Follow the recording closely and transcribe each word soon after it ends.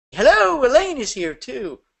Hello, Elaine is here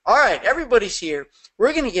too. All right, everybody's here.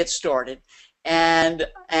 We're going to get started. And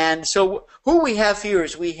so who we have here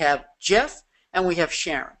is we have Geoff and we have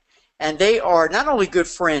Sharon. And they are not only good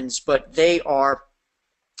friends, but they are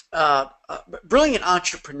brilliant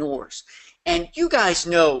entrepreneurs. And you guys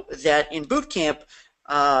know that in boot camp,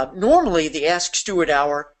 normally the Ask Stuart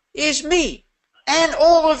Hour is me and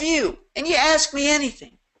all of you. And you ask me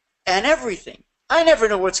anything and everything. I never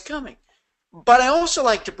know what's coming. But I also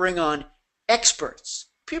like to bring on experts,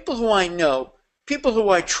 people who I know, people who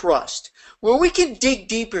I trust, where we can dig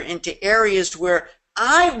deeper into areas where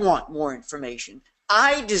I want more information.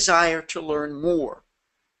 I desire to learn more.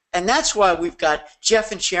 And that's why we've got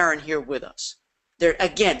Geoff and Sharon here with us. They're,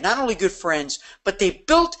 again, not only good friends, but they've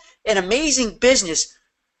built an amazing business.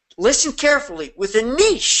 Listen carefully, with a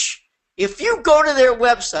niche. If you go to their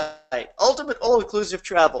website, Ultimate All-Inclusive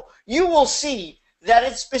Travel, you will see that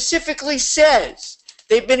it specifically says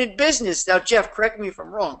they've been in business, now Geoff, correct me if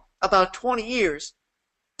I'm wrong, about 20 years.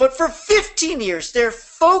 But for 15 years, their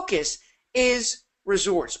focus is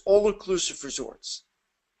resorts, all-inclusive resorts.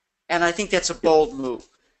 And I think that's a bold move.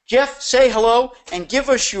 Geoff, say hello and give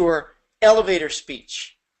us your elevator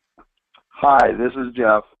speech. Hi, this is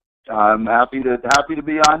Geoff. I'm happy to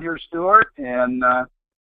be on here, Stuart, and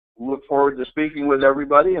look forward to speaking with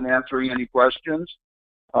everybody and answering any questions.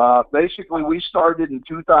 Basically, we started in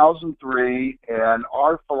 2003, and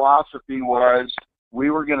our philosophy was we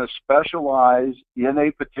were going to specialize in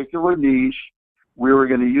a particular niche. We were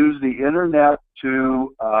going to use the internet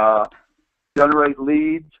to generate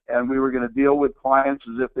leads, and we were going to deal with clients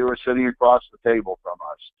as if they were sitting across the table from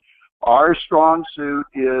us. Our strong suit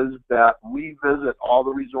is that we visit all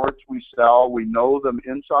the resorts we sell. We know them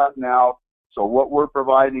inside and out. So what we're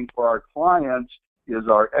providing for our clients is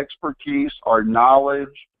our expertise, our knowledge,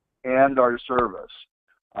 and our service.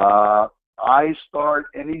 I start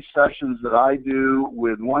any sessions that I do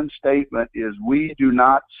with one statement is we do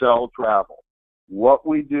not sell travel. What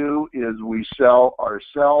we do is we sell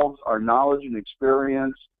ourselves, our knowledge and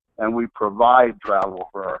experience, and we provide travel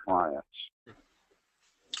for our clients.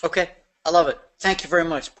 Okay, I love it. Thank you very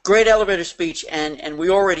much. Great elevator speech, and we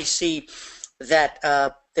already see that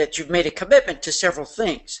that you've made a commitment to several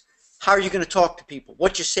things. How are you going to talk to people?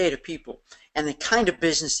 What you say to people, and the kind of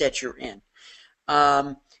business that you're in.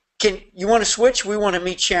 Can you want to switch? We want to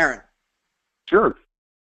meet Sharon. Sure.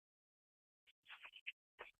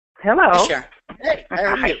 Hello. Hey, Sharon. Hey,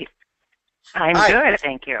 how are you? I'm good,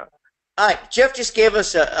 thank you. All right, Geoff just gave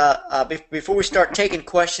us before we start taking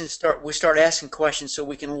questions, we start asking questions so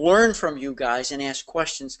we can learn from you guys and ask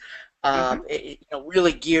questions.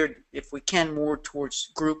 Really geared, if we can, more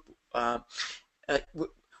towards group.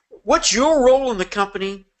 What's your role in the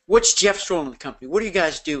company? What's Geoff's role in the company? What do you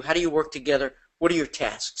guys do? How do you work together? What are your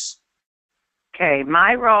tasks? Okay,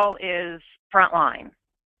 my role is frontline.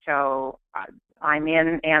 So I'm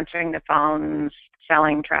in answering the phones,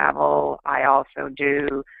 selling travel. I also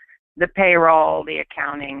do the payroll, the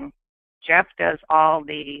accounting. Geoff does all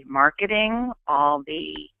the marketing, all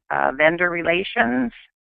the vendor relations,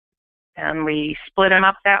 and we split them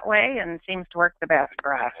up that way, and it seems to work the best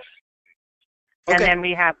for us. Okay. And then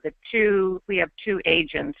we have two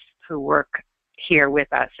agents who work here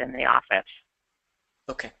with us in the office.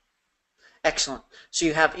 Okay. Excellent. So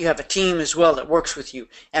you have a team as well that works with you.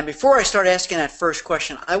 And before I start asking that first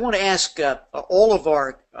question, I want to ask all of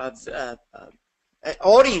our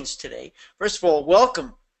audience today. First of all,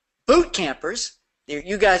 welcome, boot campers.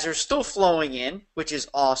 You guys are still flowing in, which is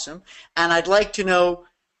awesome. And I'd like to know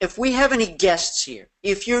if we have any guests here.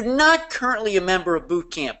 If you're not currently a member of boot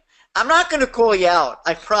camp, I'm not going to call you out,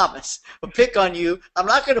 I promise. I'll pick on you. I'm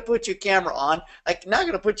not going to put your camera on. I'm not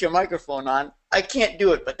going to put your microphone on. I can't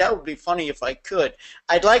do it, but that would be funny if I could.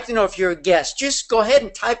 I'd like to know if you're a guest. Just go ahead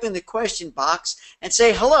and type in the question box and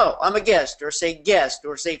say, hello, I'm a guest, or say guest,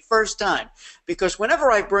 or say first time. Because whenever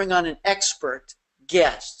I bring on an expert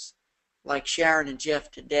guest, like Sharon and Geoff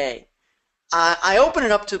today, I open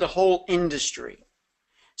it up to the whole industry.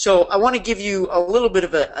 So I want to give you a little bit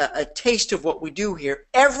of a taste of what we do here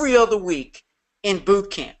every other week in boot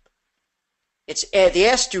camp. It's the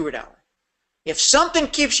Ask Stuart Hour. If something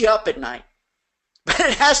keeps you up at night, but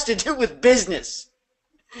it has to do with business,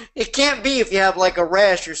 it can't be if you have like a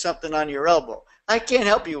rash or something on your elbow. I can't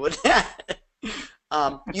help you with that.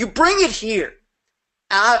 You bring it here,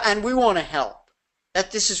 and we want to help.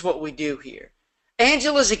 This is what we do here.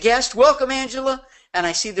 Angela's a guest. Welcome, Angela. And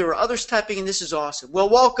I see there are others typing, and this is awesome. Well,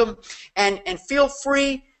 welcome, and feel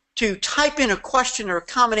free to type in a question or a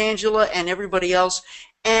comment, Angela, and everybody else.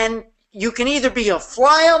 And you can either be a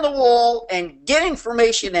fly on the wall and get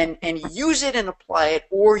information and use it and apply it,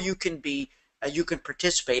 or you can be you can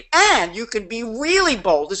participate. And you can be really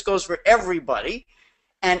bold. This goes for everybody.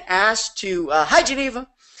 And ask to, hi Geneva,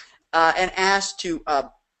 and ask to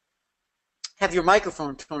have your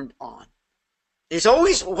microphone turned on. There's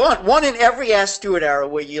always one in every Ask Stuart Hour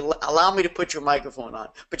where you allow me to put your microphone on.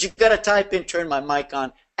 But you've got to type in, turn my mic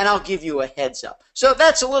on, and I'll give you a heads up. So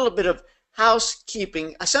that's a little bit of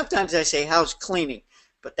housekeeping. Sometimes I say house cleaning,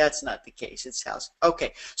 but that's not the case. It's house.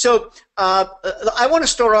 Okay. So I want to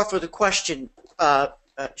start off with a question,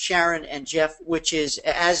 Sharon and Geoff, which is,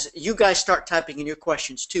 as you guys start typing in your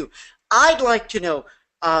questions too, I'd like to know,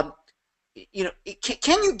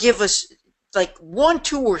 can you give us like 1,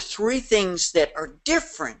 2, or 3 things that are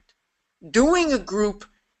different doing a group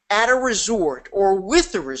at a resort or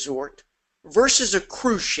with a resort versus a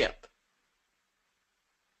cruise ship?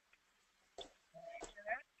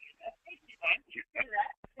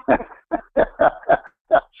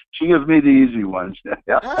 She gives me the easy ones.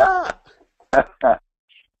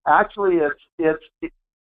 Actually, it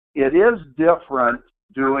is different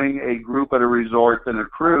doing a group at a resort than a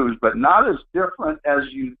cruise, but not as different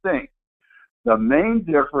as you think. The main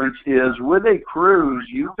difference is with a cruise,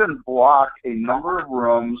 you can block a number of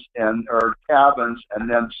rooms or cabins and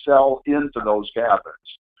then sell into those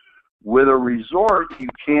cabins. With a resort, you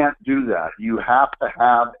can't do that. You have to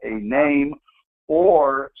have a name,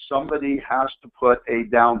 or somebody has to put a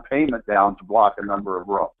down payment down to block a number of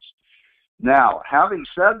rooms. Now, having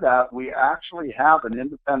said that, we actually have an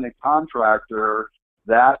independent contractor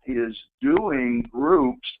that is doing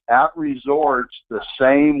groups at resorts the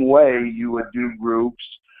same way you would do groups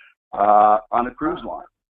on a cruise line.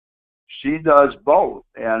 She does both,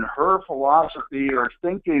 and her philosophy or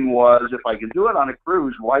thinking was, if I can do it on a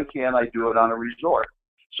cruise, why can't I do it on a resort?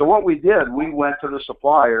 So what we did, we went to the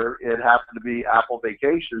supplier, it happened to be Apple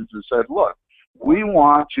Vacations, and said, look, we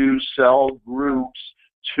want to sell groups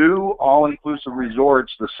to all-inclusive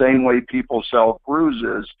resorts the same way people sell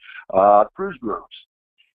cruises, cruise groups.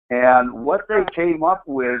 And what they came up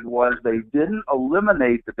with was they didn't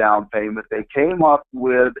eliminate the down payment. They came up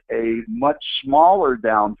with a much smaller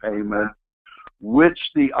down payment,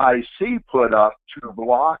 which the IC put up to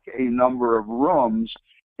block a number of rooms.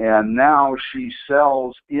 And now she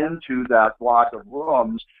sells into that block of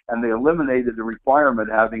rooms, and they eliminated the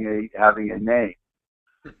requirement having a name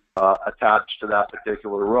attached to that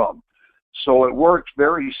particular room. So it works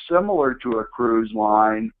very similar to a cruise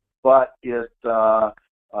line, but you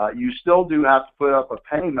still do have to put up a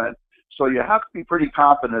payment, so you have to be pretty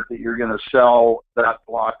confident that you're going to sell that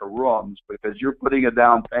block of rooms, because you're putting a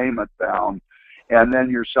down payment down, and then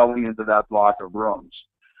you're selling into that block of rooms.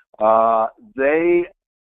 And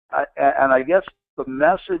I guess the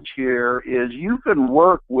message here is you can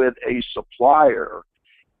work with a supplier,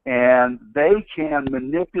 and they can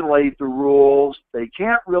manipulate the rules. They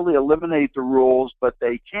can't really eliminate the rules, but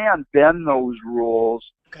they can bend those rules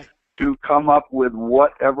to come up with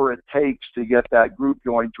whatever it takes to get that group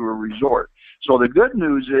going to a resort. So the good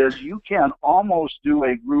news is you can almost do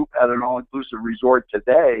a group at an all-inclusive resort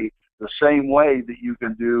today the same way that you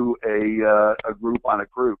can do a group on a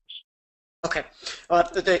cruise. Okay.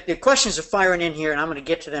 The questions are firing in here, and I'm going to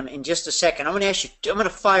get to them in just a second. I'm going to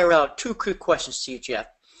fire out 2 quick questions to you, Geoff.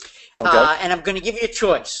 Okay. And I'm going to give you a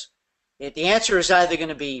choice. The answer is either going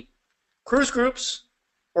to be cruise groups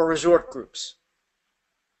or resort groups.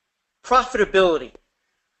 Profitability.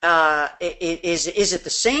 Is it the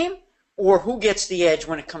same, or who gets the edge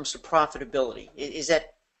when it comes to profitability? Is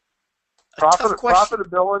that a tough question?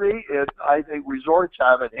 Profitability, I think resorts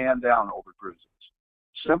have it hand down over cruises,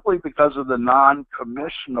 simply because of the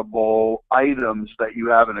non-commissionable items that you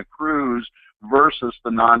have in a cruise versus the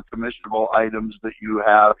non-commissionable items that you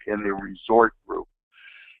have in a resort group.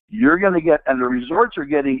 You're going to get, and the resorts are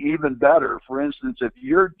getting even better. For instance, if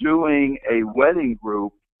you're doing a wedding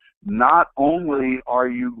group, not only are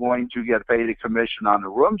you going to get paid a commission on the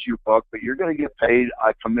rooms you book, but you're going to get paid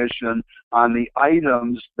a commission on the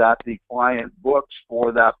items that the client books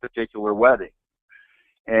for that particular wedding.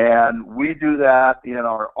 And we do that in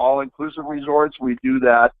our all-inclusive resorts. We do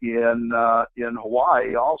that in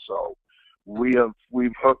Hawaii also.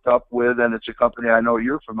 We've hooked up with, and it's a company I know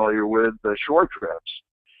you're familiar with, the Shore Trips.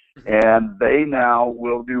 And they now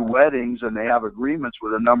will do weddings, and they have agreements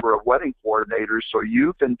with a number of wedding coordinators, so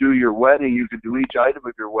you can do your wedding, you can do each item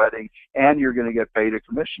of your wedding, and you're going to get paid a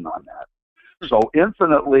commission on that. So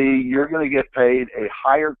infinitely, you're going to get paid a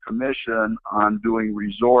higher commission on doing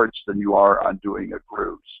resorts than you are on doing a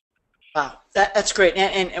cruise. Wow, that's great.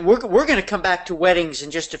 And we're going to come back to weddings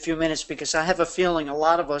in just a few minutes because I have a feeling a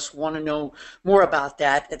lot of us want to know more about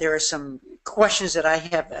that. There are some questions that I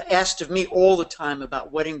have asked of me all the time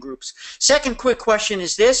about wedding groups. Second quick question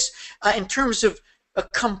is this, in terms of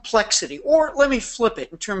complexity, or let me flip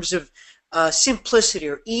it, in terms of simplicity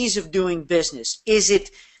or ease of doing business. Is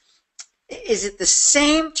it the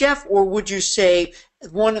same, Geoff, or would you say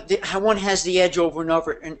one has the edge over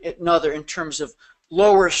another in terms of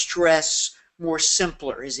lower stress, more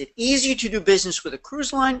simpler? Is it easier to do business with a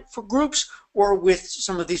cruise line for groups or with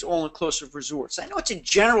some of these all-inclusive resorts? I know it's a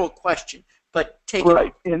general question, but take it.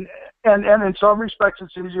 Right. And in some respects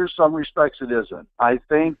it's easier, some respects it isn't. I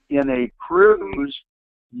think in a cruise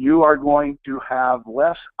you are going to have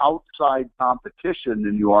less outside competition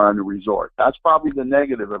than you are in a resort. That's probably the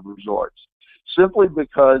negative of resorts, simply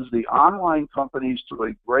because the online companies to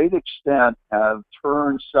a great extent have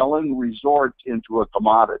turned selling resorts into a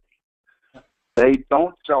commodity. They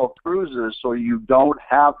don't sell cruises, so you don't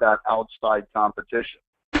have that outside competition.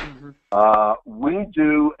 We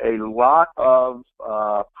do a lot of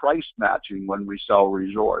price matching when we sell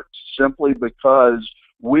resorts, simply because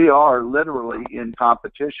we are literally in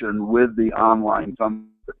competition with the online companies.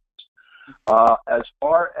 As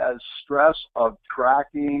far as stress of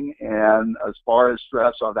tracking and as far as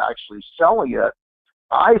stress of actually selling it,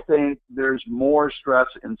 I think there's more stress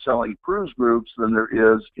in selling cruise groups than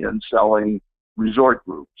there is in selling resort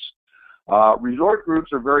groups. Resort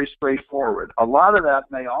groups are very straightforward. A lot of that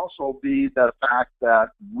may also be the fact that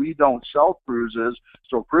we don't sell cruises,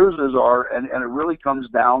 so cruises are, and it really comes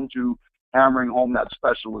down to hammering home that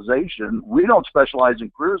specialization. We don't specialize in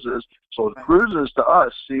cruises, so cruises to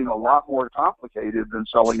us seem a lot more complicated than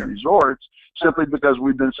selling resorts, simply because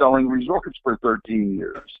we've been selling resorts for 13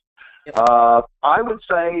 years. I would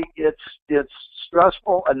say it's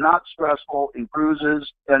stressful and not stressful in cruises,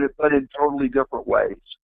 but in totally different ways.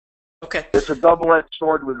 Okay. It's a double-edged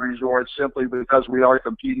sword with resorts, simply because we are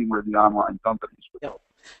competing with the online companies.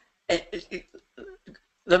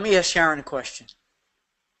 Let me ask Sharon a question.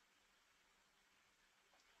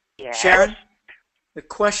 Yes. Sharon, the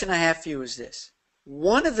question I have for you is this.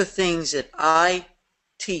 One of the things that I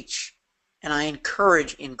teach and I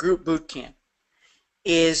encourage in group boot camp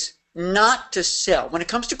is not to sell, when it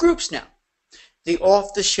comes to groups now, the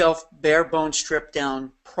off-the-shelf, bare-bone,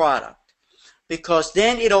 stripped-down product, because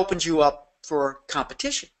then it opens you up for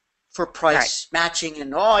competition, for price matching,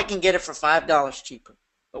 and I can get it for $5 cheaper.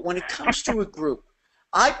 But when it comes to a group,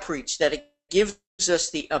 I preach that it gives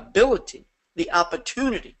us the ability, the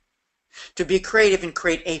opportunity to be creative and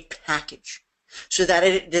create a package, so that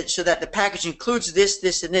the package includes this,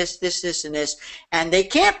 and this, and this, and they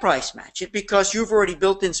can't price match it because you've already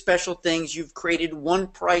built in special things. You've created one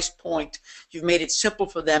price point. You've made it simple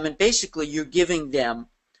for them, and basically you're giving them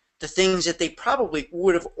the things that they probably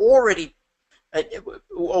would have already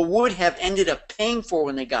or would have ended up paying for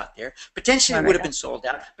when they got there. Potentially would have been sold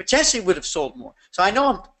out. Potentially would have sold more. So I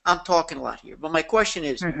know I'm talking a lot here, but my question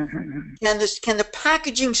is, can the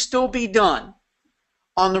packaging still be done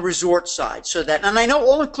on the resort side, so that, and I know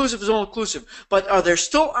all-inclusive is all-inclusive, but are there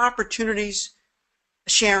still opportunities,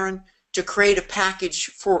 Sharon, to create a package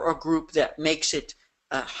for a group that makes it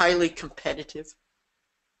highly competitive?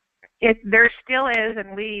 There still is,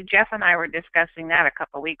 and Geoff and I were discussing that a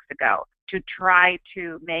couple of weeks ago, to try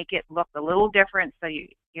to make it look a little different, so you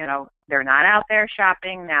know they're not out there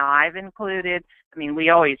shopping. Now I've included, I mean, we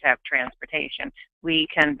always have transportation. We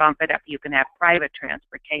can bump it up. You can have private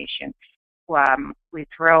transportation. We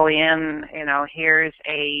throw in, here's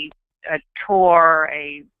a tour,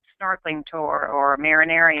 a snorkeling tour, or a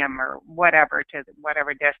marinarium, or whatever, to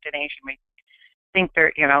whatever destination we think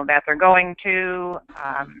that they're going to.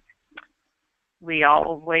 We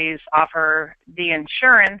always offer the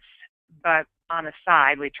insurance, but on the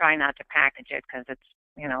side, we try not to package it because it's,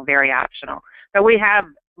 very optional. But we have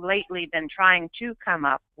lately been trying to come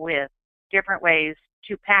up with different ways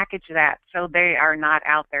to package that so they are not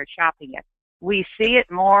out there shopping it. We see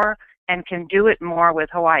it more and can do it more with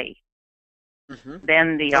Hawaii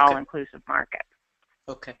than the all-inclusive market.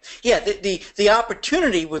 Okay. Yeah, the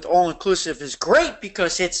opportunity with all-inclusive is great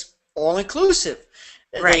because it's all-inclusive.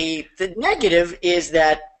 Right. The negative is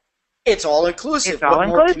that it's all-inclusive. It's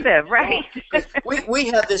all-inclusive, right. we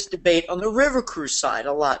have this debate on the river cruise side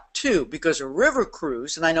a lot, too, because a river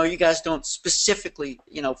cruise, and I know you guys don't specifically,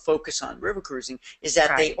 focus on river cruising, is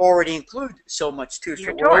that they already include so much, too.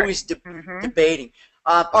 So we're always debating.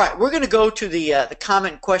 All right, we're going to go to the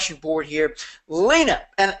comment and question board here. Lena,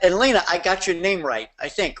 and Lena, I got your name right, I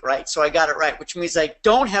think, right? So I got it right, which means I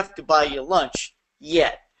don't have to buy you lunch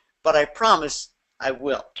yet, but I promise I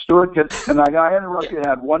will. Stuart, can I interrupt you?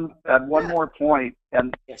 Add one more point,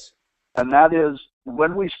 and yes, and that is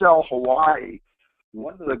when we sell Hawaii,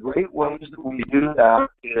 one of the great ways that we do that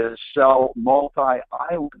is sell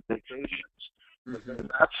multi-island vacations. mm-hmm.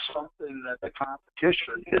 That's something that the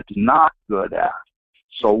competition is not good at.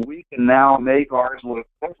 So we can now make ours look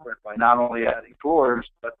different by not only adding tours,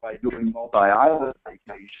 but by doing multi-island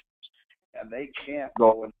vacations. And they can't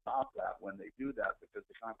go and stop that when they do that because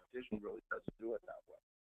the competition really doesn't do it that way.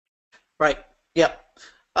 Right. Yep.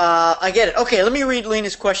 I get it. Okay, let me read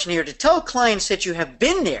Lena's question here. To tell clients that you have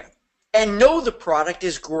been there and know the product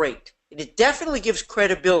is great, it definitely gives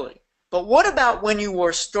credibility. But what about when you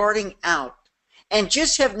are starting out and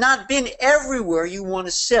just have not been everywhere you want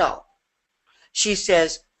to sell? She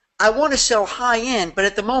says, I want to sell high-end, but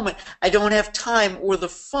at the moment I don't have time or the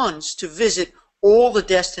funds to visit all the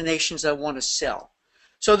destinations I want to sell.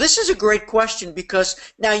 So this is a great question because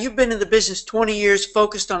now you've been in the business 20 years,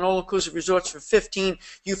 focused on all-inclusive resorts for 15.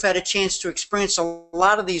 You've had a chance to experience a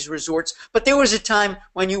lot of these resorts, but there was a time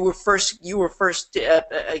when you were first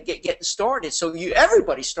getting started. So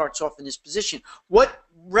everybody starts off in this position. What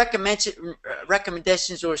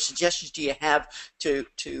recommendations or suggestions do you have to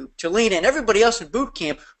Lena and everybody else in boot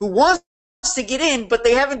camp who wants to get in, but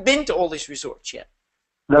they haven't been to all these resorts yet?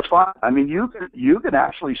 That's fine. I mean, you can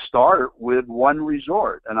actually start with one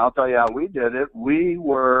resort, and I'll tell you how we did it. We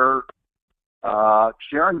were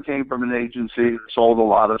Sharon came from an agency that sold a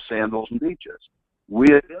lot of sandals and beaches. We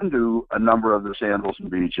had been to a number of the sandals and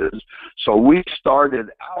beaches, so we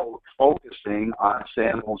started out focusing on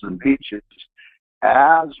sandals and beaches.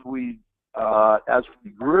 As we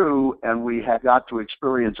grew and we had got to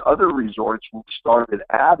experience other resorts, we started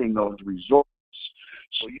adding those resorts.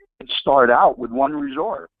 So you can start out with one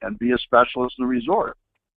resort and be a specialist in the resort.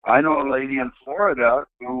 I know a lady in Florida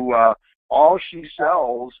who all she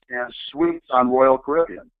sells is suites on Royal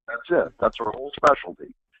Caribbean. That's it. That's her whole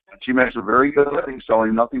specialty. And she makes a very good living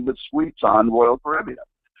selling nothing but suites on Royal Caribbean.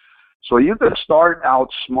 So you can start out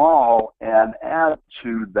small and add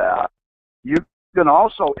to that. You can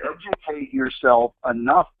also educate yourself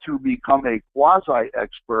enough to become a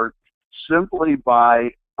quasi-expert simply by,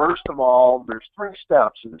 first of all, there's 3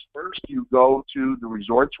 steps. First, you go to the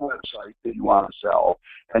resort's website that you want to sell,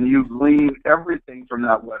 and you glean everything from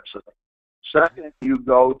that website. Second, you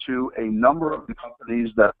go to a number of the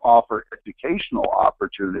companies that offer educational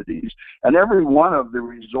opportunities, and every one of the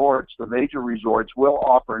resorts, the major resorts, will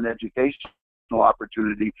offer an educational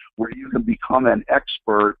opportunity where you can become an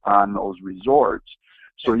expert on those resorts.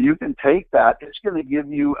 So you can take that. It's going to give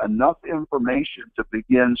you enough information to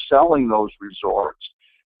begin selling those resorts.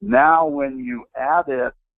 Now, when you add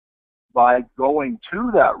it by going to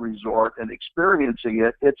that resort and experiencing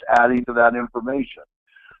it, it's adding to that information.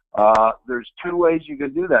 There's 2 ways you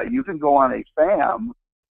can do that. You can go on a FAM,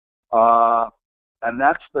 and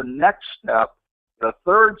that's the next step. The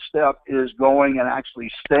third step is going and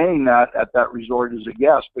actually staying at that resort as a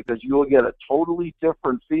guest, because you'll get a totally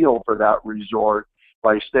different feel for that resort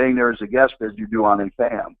by staying there as a guest as you do on a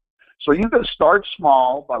FAM. So you can start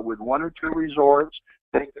small with 1 or 2 resorts,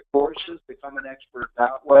 take the courses, become an expert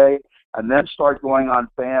that way, and then start going on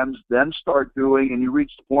FAMs, then start doing, and you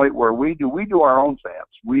reach the point where we do our own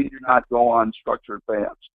FAMs. We do not go on structured FAMs.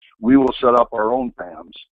 We will set up our own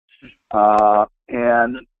FAMs.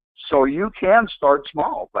 And so you can start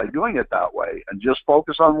small by doing it that way and just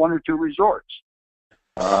focus on 1 or 2 resorts.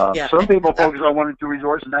 Some people focus on 1 or 2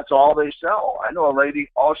 resorts, and that's all they sell. I know a lady,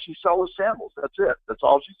 all she sells is sandals. That's it. That's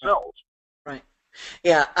all she sells. Right.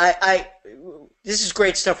 Yeah, this is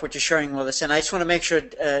great stuff what you're sharing with us, and I just want to make sure,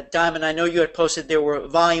 Diamond, I know you had posted there were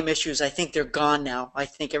volume issues. I think they're gone now. I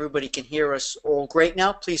think everybody can hear us all great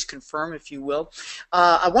now. Please confirm if you will.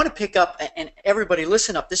 I want to pick up, and everybody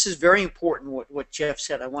listen up. This is very important what Geoff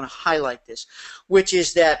said. I want to highlight this, which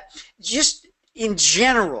is that just in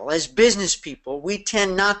general, as business people, we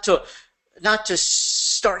tend not to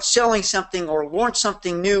start selling something or launch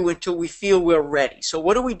something new until we feel we're ready. So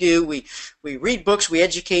what do? We read books, we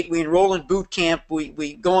educate, we enroll in boot camp,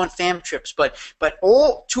 we go on fam trips, but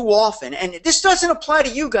all too often, and this doesn't apply to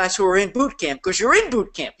you guys who are in boot camp, because you're in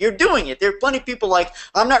boot camp, you're doing it. There are plenty of people like,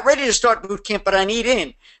 I'm not ready to start boot camp, but I need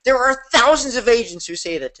in. There are thousands of agents who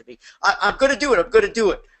say that to me. I'm going to do it, I'm going to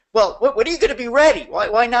do it. Well, what are you going to be ready?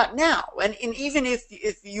 Why not now? And even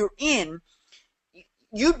if you're in,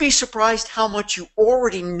 you'd be surprised how much you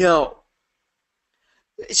already know.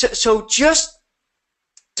 So just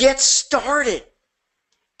get started.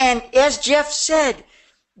 And as Geoff said,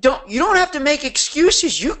 you don't have to make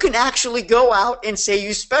excuses. You can actually go out and say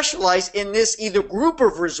you specialize in this either group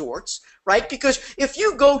of resorts, right? Because if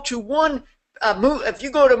you go to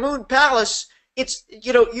Moon Palace it's,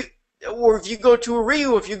 you know, or if you go to a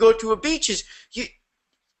Rio, if you go to a beaches,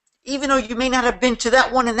 even though you may not have been to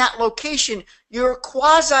that one in that location, you're a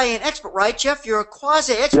quasi an expert, right, Geoff? You're a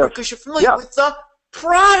quasi expert because you're familiar with the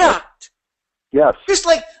product. Yes. Just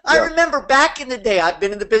like I remember back in the day, I've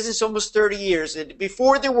been in the business almost 30 years, and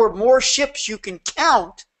before there were more ships you can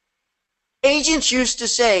count, agents used to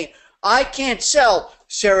say, I can't sell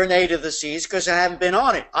Serenade of the Seas because I haven't been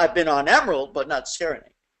on it. I've been on Emerald, but not Serenade.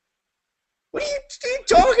 What are you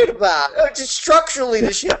talking about? Just structurally,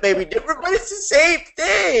 the ship may be different, but it's the same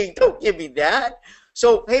thing. Don't give me that.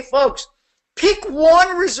 So, hey, folks, pick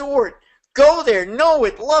one resort. Go there, know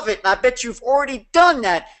it, love it, and I bet you've already done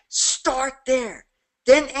that. Start there.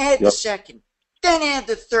 Then add the second. Then add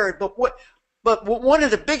the third. But one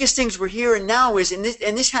of the biggest things we're hearing now is, and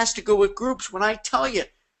this has to go with groups, when I tell you,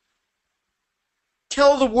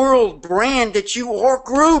 tell the world, brand that you are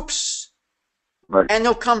groups. Right. And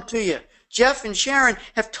they'll come to you. Geoff and Sharon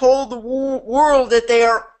have told the world that they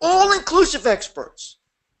are all-inclusive experts.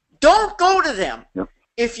 Don't go to them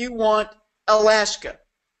if you want Alaska.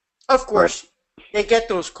 Of course, they get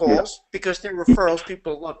those calls because they're referrals.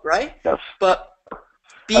 People look, right? Yes. But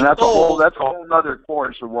and that's a whole other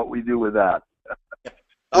course of what we do with that.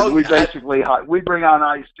 We basically we bring on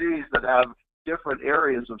ICs that have different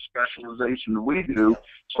areas of specialization than we do.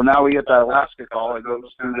 So now we get that Alaska call. It goes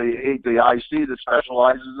to the IC that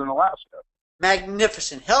specializes in Alaska.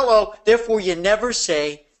 Magnificent. Hello. Therefore, you never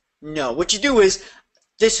say no. What you do is,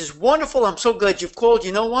 this is wonderful. I'm so glad you've called.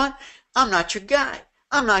 You know what? I'm not your guy.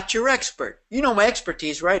 I'm not your expert. You know my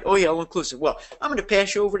expertise, right? Oh, yeah, all-inclusive. Well, I'm going to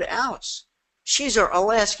pass you over to Alice. She's our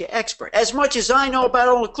Alaska expert. As much as I know about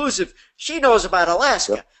all-inclusive, she knows about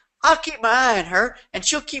Alaska. Yep. I'll keep my eye on her, and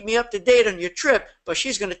she'll keep me up to date on your trip, but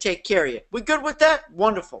she's going to take care of you. We good with that?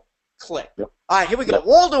 Wonderful. Click. Yep. All right, here we go. Yep.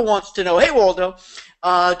 Waldo wants to know, hey, Waldo,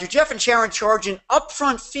 do Geoff and Sharon charge an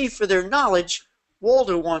upfront fee for their knowledge?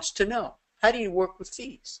 Waldo wants to know. How do you work with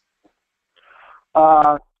fees?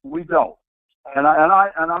 We don't. And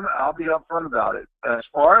I'll be upfront about it. As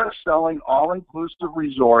far as selling all-inclusive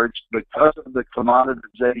resorts, because of the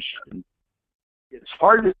commoditization, it's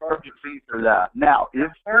hard to charge a fee for that. Now,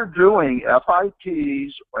 if you're doing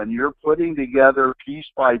FITs and you're putting together piece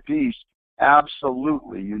by piece,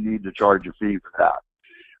 absolutely you need to charge a fee for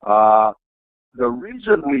that. The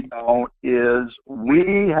reason we don't is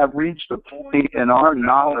we have reached a point in our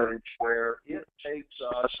knowledge where it takes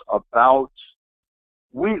us about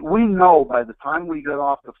we know by the time we get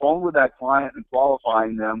off the phone with that client and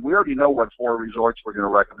qualifying them, we already know what 4 resorts we're going to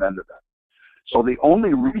recommend to them. So the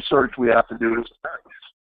only research we have to do is practice.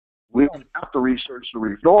 We don't have to research the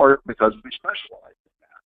resort because we specialize in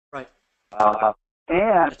that. Right.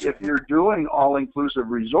 And if you're doing all-inclusive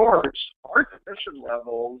resorts, our commission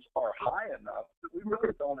levels are high enough that we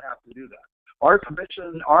really don't have to do that. Our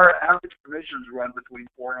average commissions run between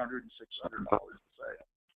 $400 and $600 a sale.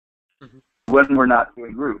 Mm-hmm. When we're not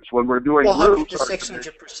doing groups. When we're doing groups, $400 to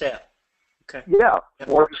 $600 per sale. Okay. Yeah,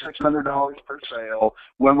 $400 to $600 per sale.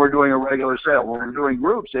 When we're doing a regular sale, when we're doing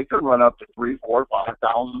groups, it can run up to $3,000, $4,000,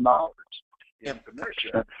 $5,000 in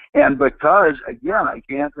commission. And because, again, I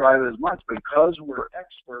can't drive as much because we're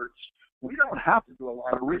experts. We don't have to do a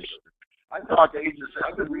lot of research. I talk to agents.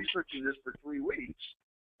 I've been researching this for 3 weeks.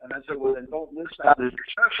 And I said, well, then don't list that as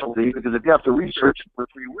your specialty, because if you have to research it for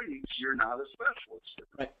 3 weeks, you're not a specialist.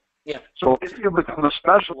 Right. Yeah. So if you become a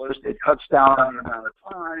specialist, it cuts down on the amount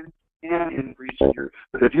of time and increases your.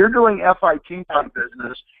 But if you're doing FIT type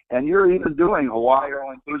business and you're even doing Hawaii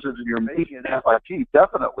all-inclusive and you're making an FIT,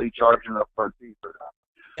 definitely charge an upfront fee for that.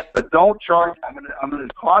 Yep. But don't charge. I'm going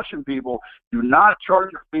to caution people: do not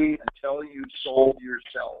charge a fee until you've sold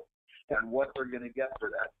yourself and what they're going to get for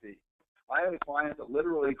that fee. I had a client that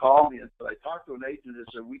literally called me and said, I talked to an agent and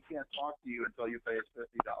said, we can't talk to you until you pay us $50.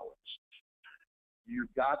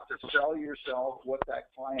 You've got to sell yourself what that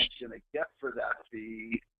client's going to get for that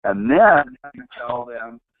fee, and then you tell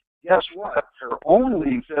them, guess what? For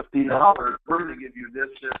only $50, we're going to give you this,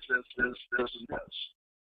 and this.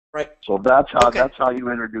 Right. So that's how you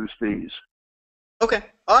introduce fees. Okay.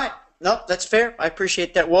 All right. No, that's fair. I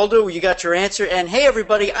appreciate that, Waldo. You got your answer. And hey,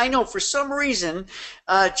 everybody, I know for some reason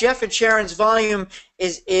Geoff and Sharon's volume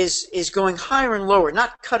is going higher and lower,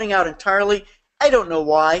 not cutting out entirely. I don't know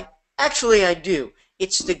why. Actually, I do.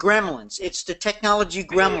 It's the gremlins. It's the technology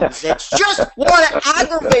gremlins that just want to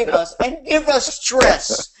aggravate us and give us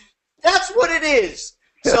stress. That's what it is.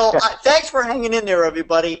 So thanks for hanging in there,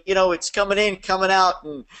 everybody. You know, it's coming in, coming out,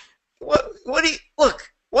 and what are you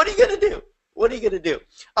going to do? What are you going to do?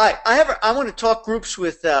 All right, I want to talk groups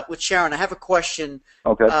with Sharon. I have a question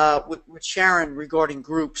with Sharon regarding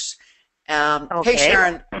groups. Hey, Okay.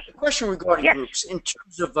 Sharon, a question regarding Yes. groups. In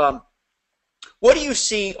terms of what do you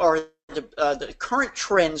see are the current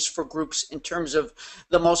trends for groups in terms of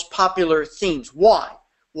the most popular themes? Why?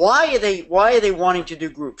 Why are they wanting to do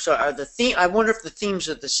groups? Are the theme? I wonder if the themes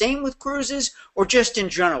are the same with cruises or just in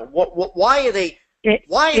general. It, Why are they in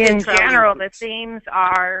traveling in general, the groups? themes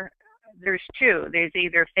are there's two. There's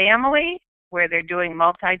either family, where they're doing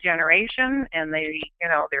multi-generation and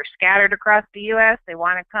they're scattered across the U.S. They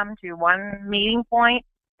want to come to one meeting point.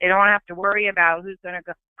 They don't have to worry about who's going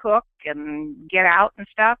to cook and get out and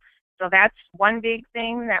stuff. So that's one big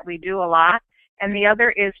thing that we do a lot. And the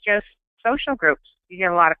other is just social groups. You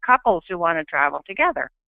get a lot of couples who want to travel together,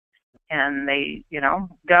 and they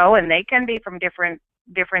go, and they can be from different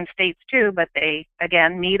states too, but they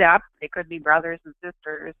again meet up. They could be brothers and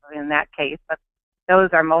sisters in that case, but those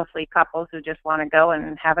are mostly couples who just want to go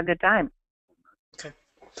and have a good time. Okay.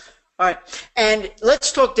 All right. And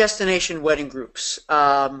let's talk destination wedding groups.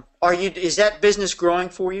 Is that business growing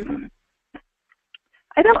for you?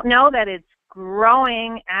 I don't know that it's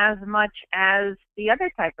growing as much as the other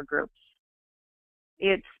type of groups.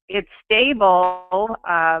 It's stable.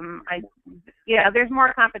 There's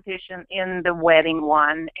more competition in the wedding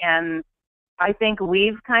one, and I think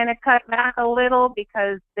we've kind of cut back a little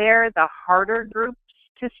because they're the harder groups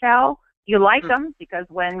to sell. You like them because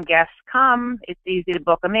when guests come, it's easy to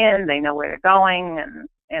book them in. They know where they're going, and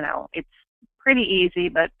it's pretty easy.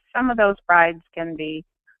 But some of those brides can be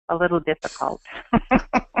a little difficult.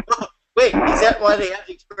 Wait, is that why they have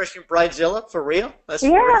the expression bridezilla? For real?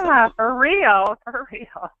 Yeah, for real.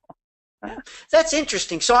 That's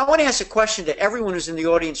interesting. So I want to ask a question to everyone who's in the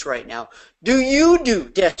audience right now. Do you do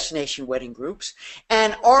destination wedding groups,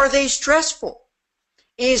 and are they stressful?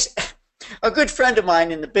 Is a good friend of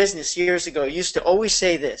mine in the business years ago used to always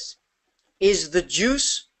say this: is the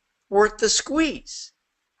juice worth the squeeze?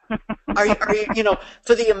 Are you,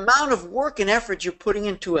 for the amount of work and effort you're putting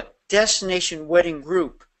into a destination wedding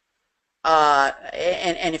group,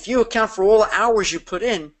 and if you account for all the hours you put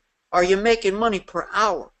in, are you making money per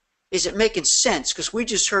hour? Is it making sense? Because we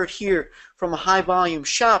just heard here from a high volume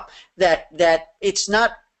shop that it's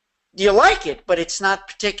not, you like it, but it's not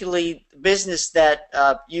particularly business that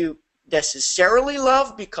you necessarily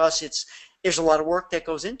love because there's a lot of work that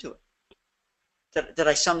goes into it. Did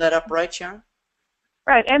I sum that up right, Sharon?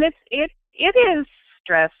 Right, and it is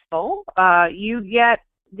stressful. You get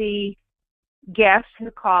the guests who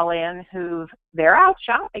call in who they're out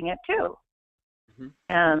shopping it too,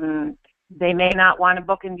 and they may not want to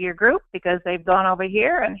book into your group because they've gone over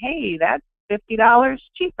here and hey, that's $50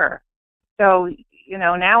 cheaper. So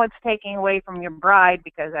now it's taking away from your bride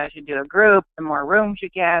because as you do a group, the more rooms you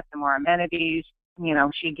get, the more amenities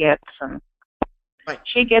she gets, and right.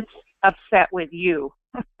 She gets upset with you.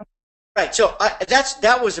 Right. So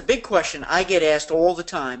that was a big question I get asked all the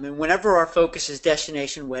time, and whenever our focus is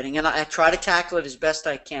destination wedding, and I try to tackle it as best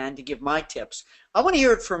I can to give my tips. I want to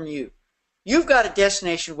hear it from you. You've got a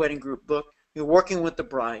destination wedding group booked. You're working with the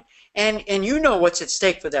bride, and you know what's at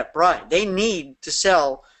stake for that bride. They need to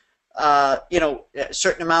sell, a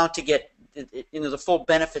certain amount to get, the full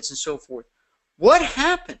benefits and so forth. What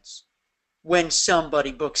happens when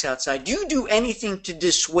somebody books outside? Do you do anything to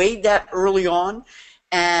dissuade that early on?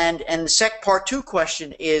 And the part two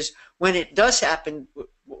question is, when it does happen,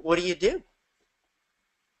 what do you do?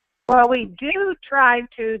 Well, we do try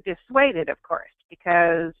to dissuade it, of course,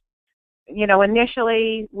 because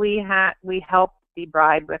initially we help the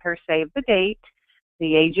bride with her save the date,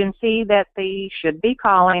 the agency that they should be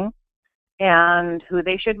calling, and who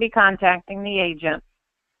they should be contacting the agent.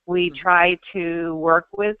 We try to work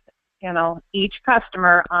with each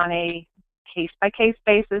customer on a case-by-case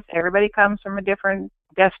basis. Everybody comes from a different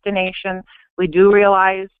destination. We do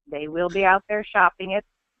realize they will be out there shopping it.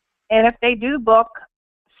 And if they do book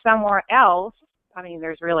somewhere else, I mean,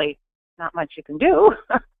 there's really not much you can do.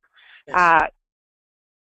 Yes.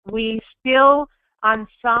 We still, on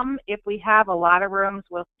some, if we have a lot of rooms,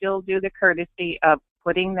 we'll still do the courtesy of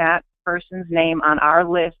putting that person's name on our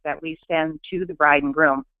list that we send to the bride and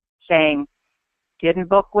groom, saying, didn't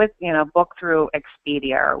book book through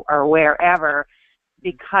Expedia or wherever,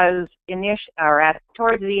 because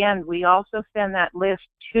towards the end, we also send that list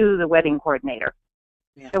to the wedding coordinator.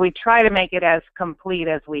 Yeah. So we try to make it as complete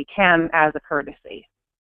as we can as a courtesy.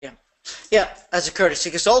 Yeah, as a courtesy,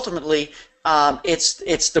 because ultimately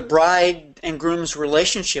it's the bride and groom's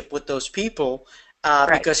relationship with those people,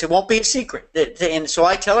 right. Because it won't be a secret. And so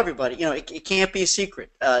I tell everybody, it can't be a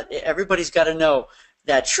secret. Everybody's got to know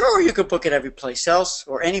that, sure, you could book it every place else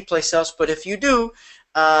or any place else, but if you do,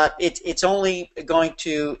 it's only going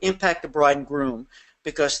to impact the bride and groom.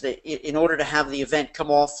 because in order to have the event come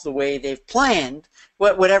off the way they've planned,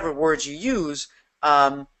 whatever words you use,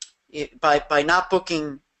 by not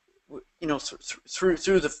booking, through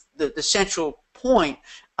the central point,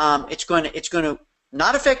 it's going to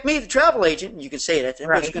not affect me, the travel agent. You can say that,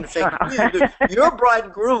 but it's going to affect you, your bride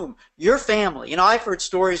and groom, your family. I've heard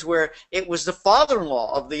stories where it was the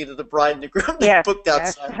father-in-law of either the bride and the groom that booked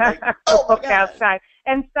outside. Like, oh, booked outside.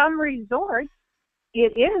 And some resorts,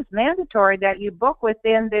 it is mandatory that you book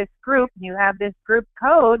within this group. You have this group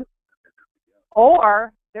code,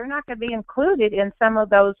 or they're not going to be included in some of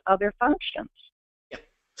those other functions. Yeah.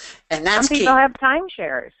 And that's some people have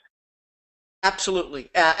timeshares. Absolutely,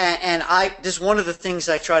 and this is one of the things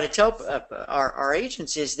I try to tell our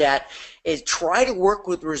agents is try to work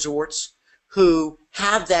with resorts who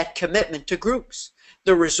have that commitment to groups.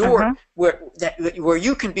 The resort where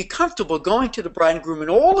you can be comfortable going to the bride and groom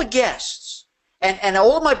and all the guests, and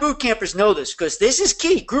all of my boot campers know this because this is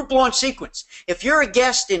key. Group launch sequence. If you're a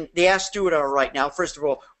guest in the Ask Stuart Hour right now, first of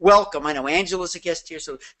all, welcome. I know Angela's a guest here,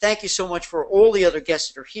 so thank you so much for all the other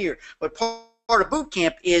guests that are here. But part of boot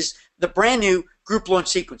camp is the brand new group launch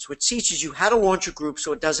sequence, which teaches you how to launch a group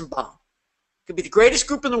so it doesn't bomb. It could be the greatest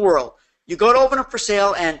group in the world. You go to open up for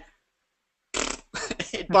sale and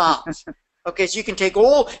it bombs. Okay, so you can take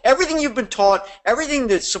everything you've been taught, everything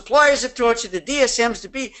the suppliers have taught you, the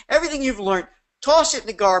DSMs, everything you've learned, toss it in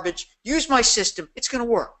the garbage, use my system, it's going to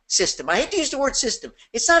work. System. I hate to use the word system.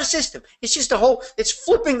 It's not a system. It's just it's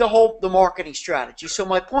flipping the marketing strategy. So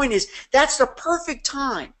my point is, that's the perfect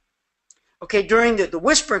time. Okay, during the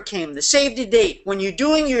whisper came, the save the date, when you're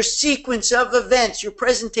doing your sequence of events, your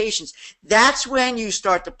presentations, that's when you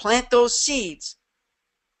start to plant those seeds.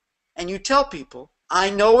 And you tell people, I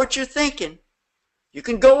know what you're thinking. You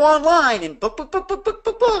can go online and book.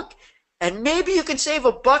 And maybe you can save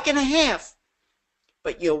 $1.50.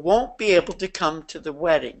 But you won't be able to come to the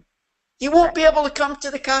wedding. You won't be able to come to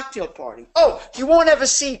the cocktail party. Oh, you won't have a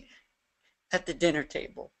seat at the dinner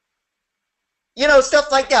table.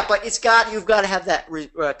 Stuff like that. But you've got to have that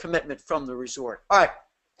commitment from the resort. All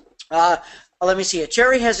right. Let me see.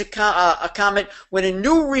 Cherry has a comment. When a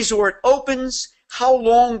new resort opens, how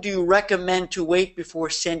long do you recommend to wait before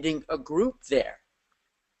sending a group there?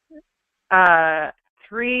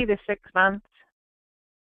 3 to 6 months.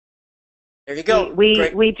 There you go.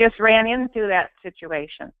 We just ran into that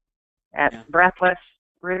situation at Breathless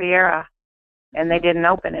Riviera, and they didn't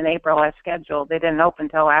open in April as scheduled. They didn't open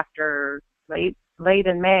until after late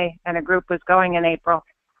in May, and a group was going in April.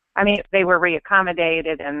 I mean, they were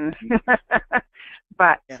reaccommodated, and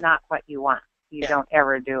but not what you want. You don't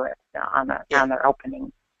ever do it on their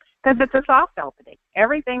opening, because it's a soft opening.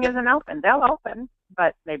 Everything isn't open. They'll open,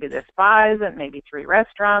 but maybe the spa isn't, maybe 3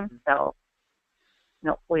 restaurants. So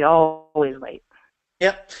no, we always wait.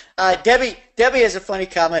 Yep. Debbie has a funny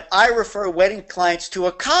comment. I refer wedding clients to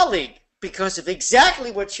a colleague because of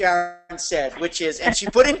exactly what Sharon said, which is, and she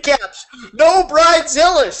put in caps, no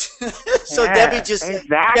bridezillas. So Debbie just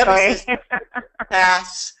Debbie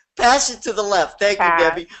says, pass it to the left. Thank you,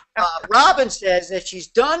 Debbie. Robin says that she's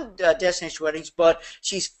done destination weddings, but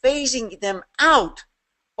she's phasing them out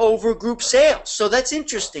over group sales. So that's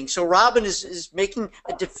interesting. So Robin is making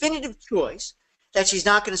a definitive choice that she's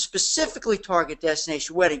not going to specifically target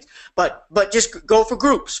destination weddings, but just go for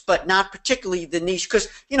groups, but not particularly the niche, because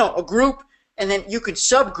a group, and then you can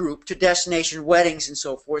subgroup to destination weddings and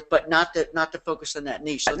so forth, but not to focus on that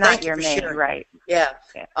niche. So thank you for sharing. Right? Yeah.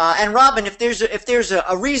 And Robin, if there's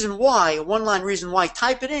a reason why, a one-line reason why,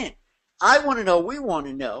 type it in. I want to know. We want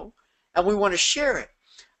to know, and we want to share it.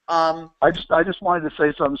 I just wanted to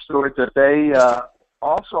say something, Stuart. That they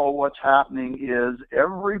also what's happening is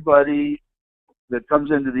everybody that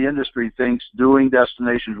comes into the industry thinks doing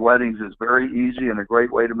destination weddings is very easy and a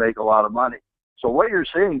great way to make a lot of money. So what you're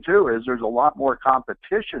seeing, too, is there's a lot more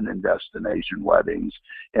competition in destination weddings,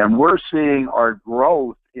 and we're seeing our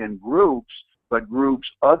growth in groups, but groups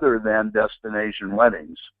other than destination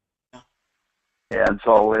weddings. And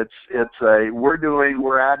so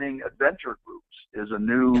we're adding adventure groups is a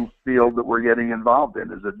new field that we're getting involved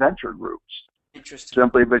in, is adventure groups. Interesting.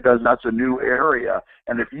 Simply because that's a new area.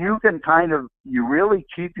 And if you can you really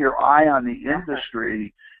keep your eye on the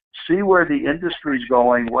industry, see where the industry's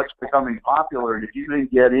going, what's becoming popular, and if you can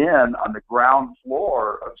get in on the ground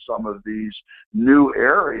floor of some of these new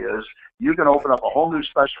areas, you can open up a whole new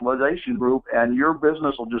specialization group, and your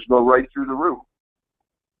business will just go right through the roof.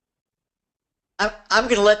 I'm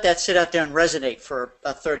going to let that sit out there and resonate for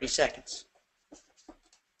 30 seconds.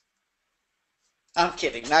 I'm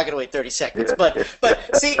kidding. Not going to wait 30 seconds. But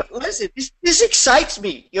see, listen, this excites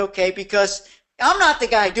me, okay? Because I'm not the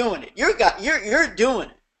guy doing it. You're doing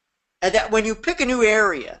it. And that when you pick a new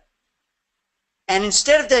area, and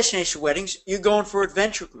instead of destination weddings, you're going for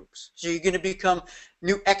adventure groups. So you're going to become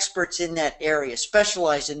new experts in that area,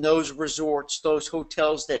 specialize in those resorts, those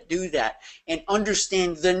hotels that do that, and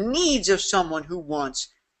understand the needs of someone who wants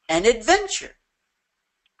an adventure.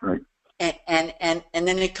 Right. And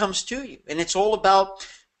then it comes to you. And it's all about,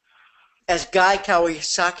 as Guy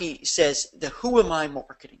Kawasaki says, the who am I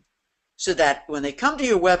marketing. So that when they come to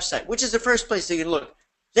your website, which is the first place they can look,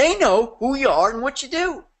 they know who you are and what you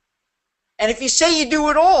do. And if you say you do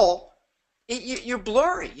it all, you're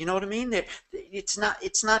blurry. You know what I mean? It's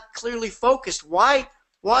not clearly focused. Why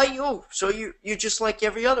you? So you're just like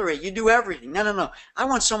every other age. You do everything. No. I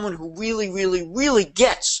want someone who really, really, really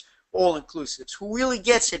gets all-inclusives, who really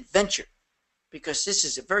gets adventure, because this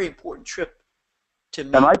is a very important trip to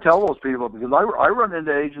me. And I tell those people, because I run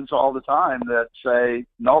into agents all the time that say,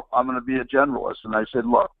 nope, I'm going to be a generalist. And I said,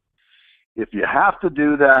 look, if you have to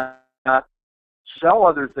do that, sell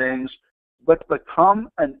other things, but become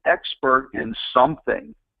an expert in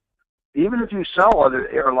something. Even if you sell other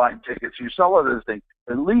airline tickets, you sell other things,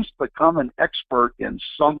 at least become an expert in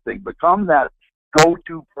something. Become that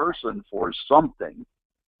go-to person for something.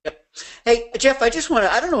 Yep. Hey, Geoff, I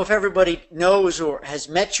don't know if everybody knows or has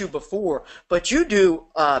met you before, but you do,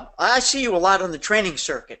 I see you a lot on the training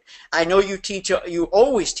circuit. I know you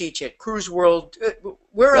always teach at Cruise World.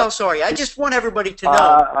 Where else are you? I just want everybody to know.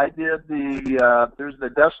 I did there's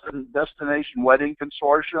the Destination Wedding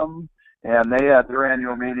Consortium, and they had their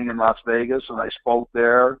annual meeting in Las Vegas, and I spoke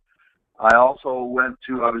there. I also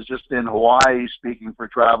I was just in Hawaii speaking for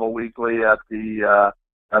Travel Weekly at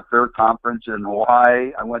their conference in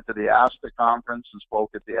Hawaii. I went to the ASTA conference and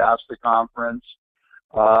spoke at the ASTA conference.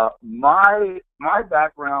 My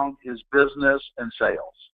background is business and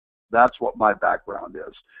sales. That's what my background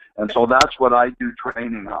is. And so that's what I do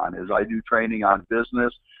training on, is I do training on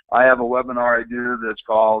business. I have a webinar I do that's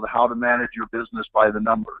called How to Manage Your Business by the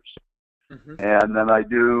Numbers. Mm-hmm. And then I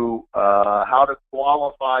do how to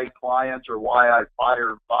qualify clients, or why I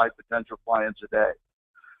fire 5 potential clients a day.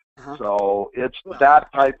 Uh-huh. So it's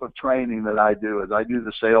that type of training that I do. Is I do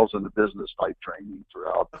the sales and the business type training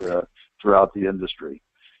throughout the industry,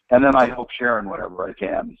 and then I help Sharon whenever I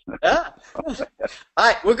can. All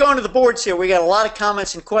right, we're going to the boards here. We got a lot of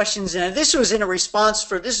comments and questions, and this was in a response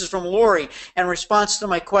this is from Lori, in response to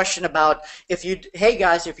my question about hey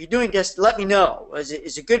guys, if you're doing this, let me know. Is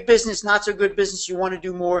it good business, not so good business? You want to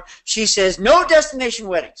do more? She says no destination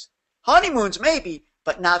weddings, honeymoons maybe,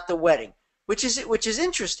 but not the wedding. Which is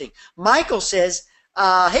interesting. Michael says,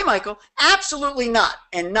 hey, Michael, absolutely not.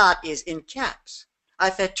 And not is in caps.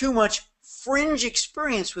 I've had too much fringe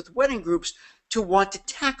experience with wedding groups to want to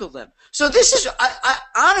tackle them. So this is,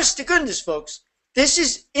 honest to goodness, folks, this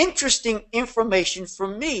is interesting information for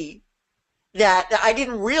me that I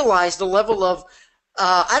didn't realize the level of,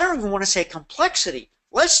 I don't even want to say complexity.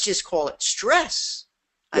 Let's just call it stress,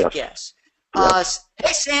 I guess. Yes.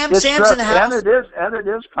 Hey, Sam. It's Sam's in the house. And it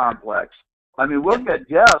is complex. I mean, we'll get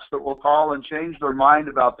guests that will call and change their mind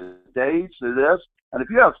about the dates of this. And if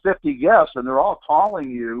you have 50 guests and they're all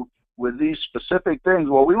calling you with these specific things,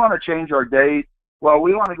 well, we want to change our date. Well,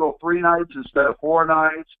 we want to go 3 nights instead of 4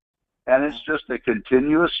 nights. And it's just a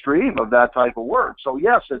continuous stream of that type of work. So,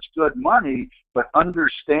 yes, it's good money, but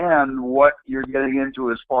understand what you're getting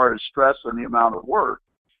into as far as stress and the amount of work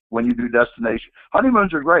when you do destination.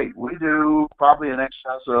 Honeymoons are great. We do probably in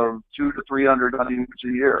excess of 200 to 300 honeymoons a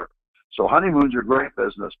year. So honeymoons are great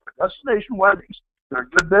business. But destination weddings, they're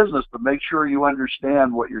good business, but make sure you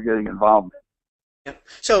understand what you're getting involved in. Yep.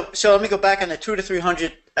 So let me go back on the 200 to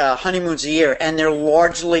 300 honeymoons a year, and they're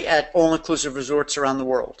largely at all-inclusive resorts around the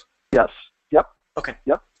world. Yes. Yep. Okay.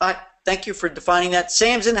 Yep. All right. Thank you for defining that.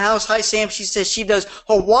 Sam's in the house. Hi, Sam. She says she does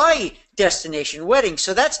Hawaii destination weddings.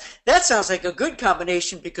 So that sounds like a good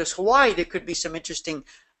combination, because Hawaii, there could be some interesting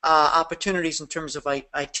opportunities in terms of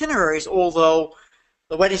itineraries, although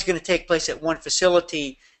the wedding's going to take place at one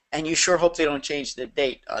facility, and you sure hope they don't change the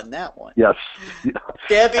date on that one. Yes.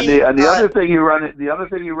 Debbie. And the other thing you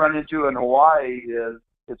run into in Hawaii is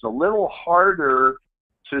it's a little harder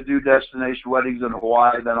to do destination weddings in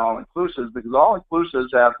Hawaii than all-inclusives, because all-inclusives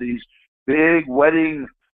have these big wedding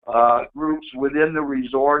groups within the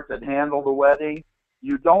resort that handle the wedding.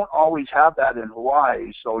 You don't always have that in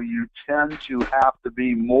Hawaii, so you tend to have to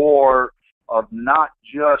be more of not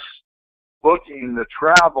just booking the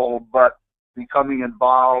travel, but becoming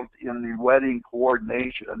involved in the wedding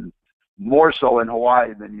coordination, more so in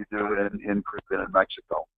Hawaii than you do in Caribbean and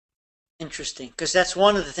Mexico. Interesting, because that's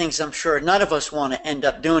one of the things I'm sure none of us want to end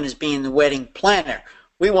up doing, is being the wedding planner.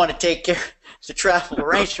 We want to take care of the travel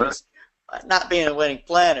arrangements. not being a wedding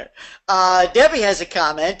planner. Debbie has a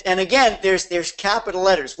comment, and again, there's capital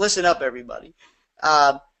letters. Listen up, everybody.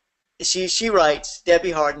 She writes,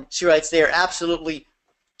 Debbie Harden, she writes, they are absolutely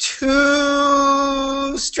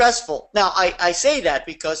too stressful. Now, I say that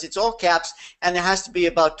because it's all caps, and there has to be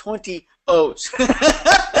about 20 O's.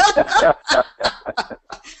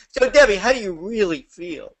 So, Debbie, how do you really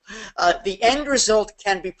feel? The end result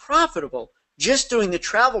can be profitable. Just doing the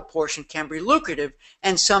travel portion can be lucrative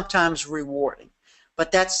and sometimes rewarding.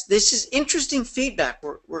 But this is interesting feedback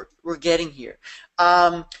we're getting here.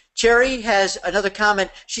 Cherry has another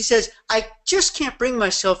comment. She says, I just can't bring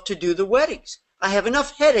myself to do the weddings. I have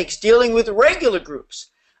enough headaches dealing with regular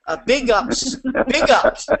groups. Big ups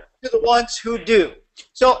to the ones who do.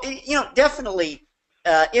 So, definitely,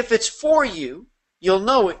 if it's for you, you'll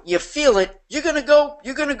know it, you feel it, you're gonna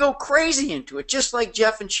go crazy into it, just like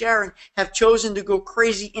Geoff and Sharon have chosen to go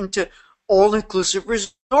crazy into all-inclusive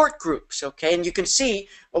resort groups, okay? And you can see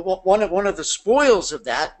one of the spoils of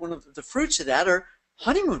that, one of the fruits of that are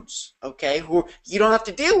honeymoons, okay? Who you don't have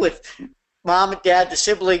to deal with mom and dad, the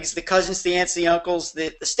siblings, the cousins, the aunts, the uncles,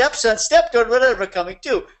 the stepson, stepdaughter, whatever coming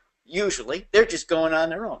too. Usually, they're just going on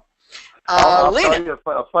their own. I'll tell you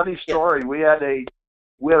a funny story. Yeah.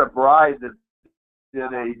 We had a bride that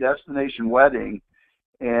did a destination wedding,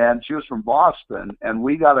 and she was from Boston, and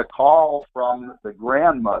we got a call from the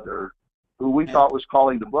grandmother who we thought was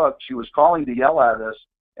calling to book. She was calling to yell at us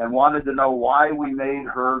and wanted to know why we made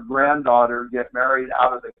her granddaughter get married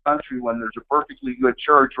out of the country when there's a perfectly good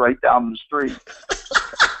church right down the street.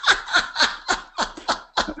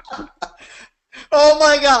 Oh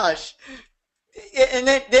my gosh. And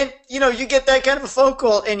then you get that kind of a phone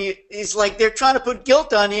call, and it's like they're trying to put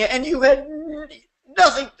guilt on you, and you had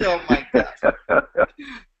nothing. Oh my God!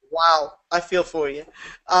 Wow, I feel for you.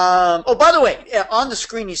 Oh, by the way, on the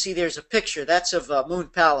screen you see there's a picture. That's of Moon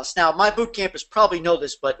Palace. Now, my boot campers probably know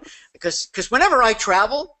this, but because whenever I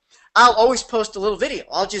travel, I'll always post a little video.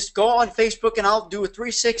 I'll just go on Facebook and I'll do a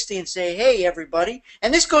 360 and say, "Hey, everybody!"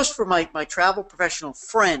 And this goes for my travel professional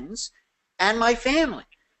friends and my family.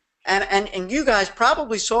 And you guys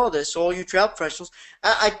probably saw this, all you travel professionals.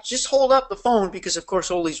 I just hold up the phone because, of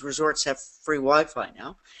course, all these resorts have free Wi-Fi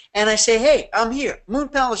now. And I say, hey, I'm here, Moon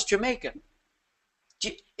Palace, Jamaica.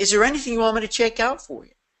 Is there anything you want me to check out for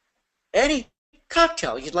you? Any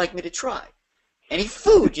cocktail you'd like me to try? Any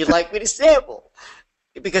food you'd like me to sample?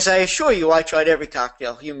 Because I assure you, I tried every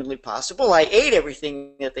cocktail humanly possible. I ate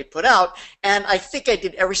everything that they put out, and I think I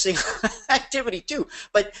did every single activity too.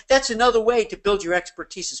 But that's another way to build your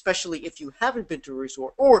expertise, especially if you haven't been to a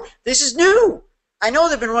resort or this is new. I know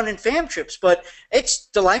they've been running fam trips, but it's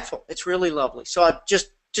delightful. It's really lovely. So I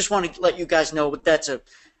just want to let you guys know that that's a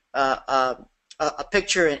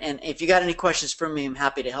picture, and if you got any questions for me, I'm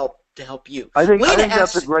happy to help you. I think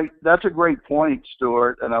that's a great point,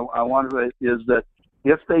 Stuart. And I wanted to is that.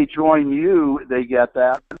 If they join you, they get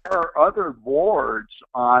that. And there are other boards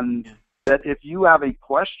on that if you have a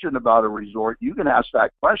question about a resort, you can ask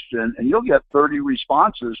that question, and you'll get 30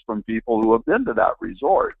 responses from people who have been to that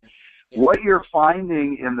resort. Yeah. What you're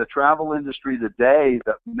finding in the travel industry today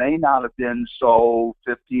that may not have been so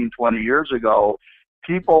 15, 20 years ago,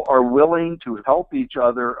 people are willing to help each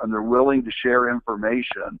other, and they're willing to share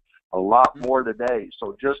information a lot more today.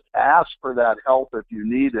 So just ask for that help if you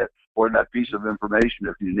need it, or that piece of information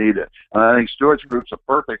if you need it. And I think Stuart's group's a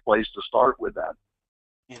perfect place to start with that.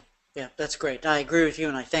 Yeah, that's great. I agree with you,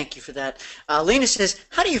 and I thank you for that. Lena says,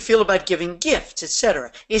 how do you feel about giving gifts,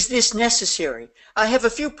 etc.? Is this necessary? I have a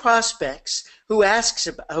few prospects who ask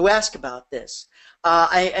about this.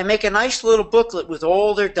 I make a nice little booklet with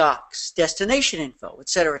all their docs, destination info,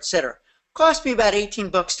 etc., etc. Cost me about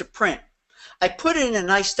 $18 to print. I put it in a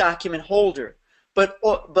nice document holder, but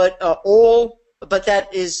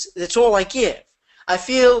that's all I give. I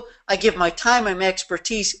feel I give my time and my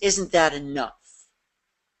expertise. Isn't that enough?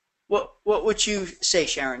 What would you say,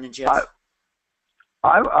 Sharon and Geoff?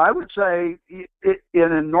 I would say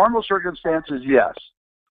in normal circumstances, yes.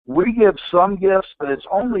 We give some gifts, but it's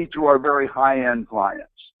only to our very high-end clients.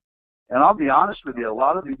 And I'll be honest with you, a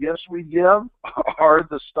lot of the gifts we give are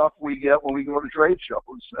the stuff we get when we go to trade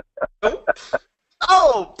shows.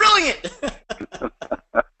 Oh, brilliant!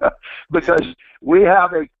 Because we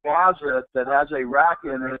have a closet that has a rack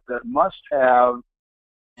in it that must have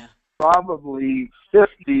probably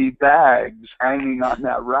 50 bags hanging on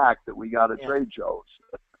that rack that we got at trade shows.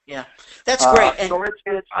 Yeah, that's great. So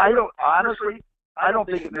I don't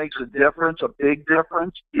think it makes a difference, a big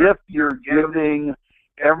difference, if you're giving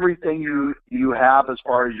everything you have as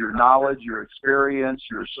far as your knowledge, your experience,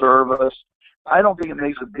 your service. I don't think it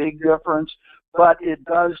makes a big difference. but it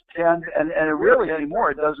does tend, and it really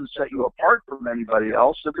anymore, it doesn't set you apart from anybody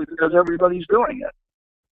else simply because everybody's doing it.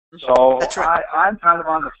 So That's right. I'm kind of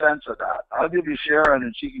on the fence of that. I'll give you Sharon,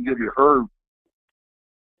 and she can give you her.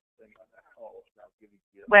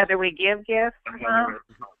 Whether we give gifts,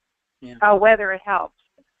 Yeah. oh, whether it helps.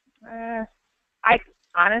 I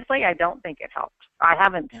honestly, I don't think it helps. I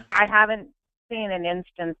haven't seen an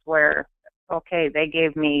instance where, okay, they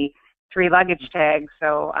gave me 3 luggage tags,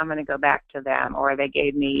 so I'm going to go back to them, or they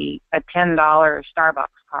gave me a $10 Starbucks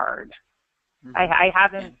card. Mm-hmm. I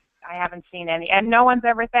haven't seen any, and no one's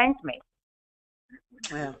ever thanked me.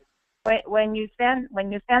 Yeah. When you send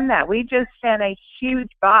that, we just sent a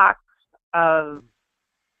huge box of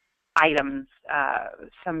items,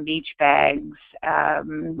 some beach bags,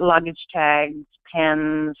 luggage tags,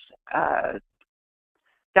 pens,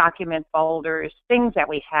 document folders, things that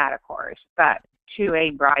we had, of course, but to a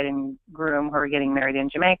bride and groom who are getting married in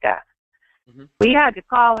Jamaica. Mm-hmm. We had to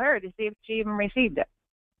call her to see if she even received it.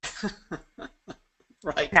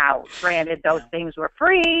 Right. Now, granted, those things were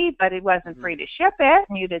free, but it wasn't free to ship it,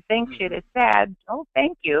 and you'd think she'd have said, oh,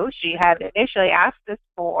 thank you. She had initially asked us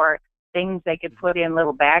for things they could put in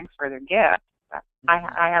little bags for their gift. But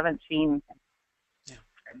I haven't seen. Yeah.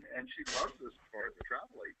 And she loves this for the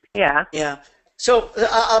travel agent. Yeah. Yeah. So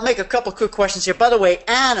I'll make a couple quick questions here. By the way,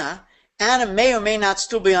 Anna may or may not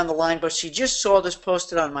still be on the line, but she just saw this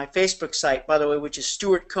posted on my Facebook site, by the way, which is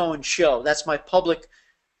Stuart Cohen Show. That's my public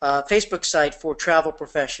Facebook site for travel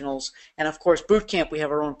professionals. And of course, Boot Camp, we have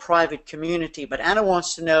our own private community. But Anna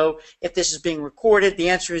wants to know if this is being recorded. The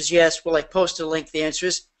answer is yes. Will I post a link? The answer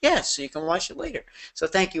is yes, so you can watch it later. So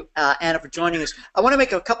thank you, Anna, for joining us. I want to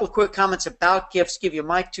make a couple of quick comments about gifts, give you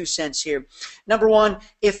my 2 cents here. Number one,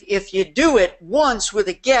 if you do it once with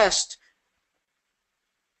a guest,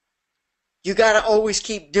 you got to always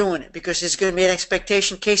keep doing it because there's going to be an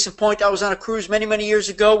expectation. Case in point, I was on a cruise many, many years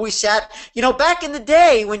ago. We sat, back in the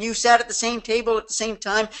day when you sat at the same table at the same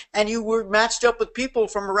time and you were matched up with people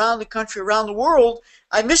from around the country, around the world.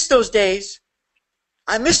 I miss those days.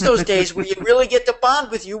 I miss those days where you really get to bond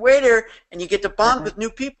with your waiter and you get to bond with new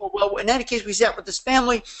people. Well, in any case, we sat with this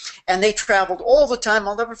family and they traveled all the time.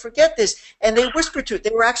 I'll never forget this. And they whispered to it. They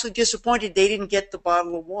were actually disappointed they didn't get the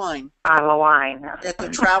bottle of wine. That the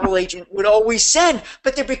travel agent would always send.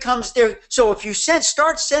 But so if you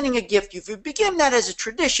start sending a gift, if you begin that as a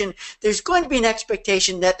tradition, there's going to be an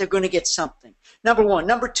expectation that they're going to get something. Number one.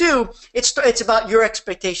 Number two, it's about your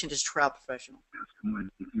expectation as a travel professional.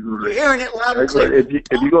 You're hearing it loud and clear.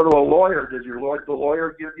 If you go to a lawyer, does the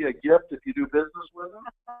lawyer give you a gift if you do business with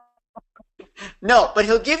him? No, but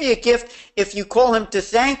he'll give you a gift if you call him to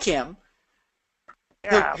thank him.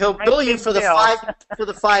 Yeah, he'll bill you for the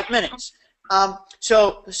 5 minutes.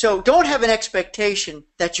 So don't have an expectation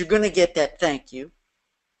that you're going to get that thank you.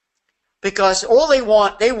 Because all they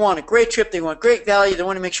want a great trip, they want great value, they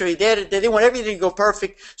want to make sure you're there, they want everything to go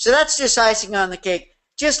perfect. So that's just icing on the cake.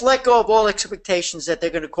 Just let go of all expectations that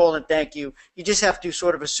they're going to call and thank you. You just have to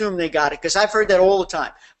sort of assume they got it, because I've heard that all the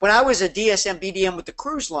time. When I was a DSM, BDM with the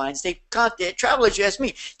cruise lines, travel agents asked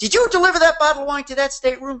me, did you deliver that bottle of wine to that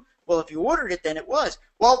stateroom? Well, if you ordered it, then it was.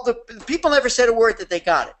 Well, the people never said a word that they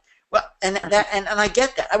got it. Well, and I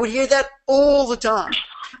get that. I would hear that all the time.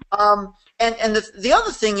 And the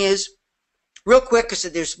other thing is, real quick, because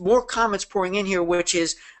there's more comments pouring in here, which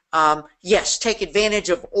is, yes, take advantage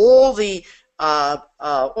of all the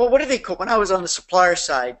what do they call when I was on the supplier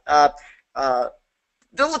side? The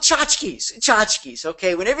little tchotchkes,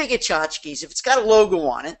 okay? Whenever you get tchotchkes, if it's got a logo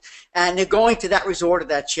on it and they're going to that resort or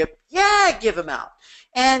that ship, yeah, give them out.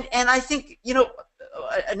 And I think,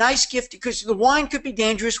 a nice gift, because the wine could be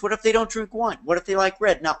dangerous. What if they don't drink wine? What if they like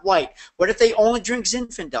red, not white? What if they only drink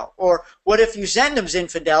Zinfandel? Or what if you send them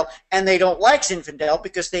Zinfandel and they don't like Zinfandel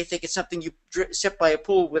because they think it's something you sip by a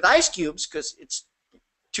pool with ice cubes because it's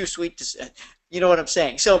too sweet to, you know what I'm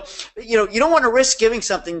saying? So, you don't want to risk giving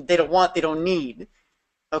something they don't want, they don't need,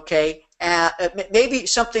 okay? Maybe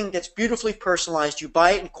something that's beautifully personalized. You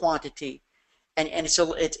buy it in quantity, and it's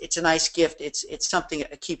a nice gift. It's something,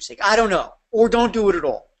 a keepsake. I don't know, or don't do it at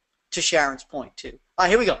all. To Sharon's point too.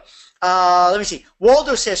 Here we go. Let me see.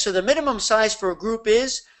 Waldo says, so the minimum size for a group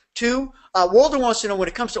is 2. Waldo wants to know, when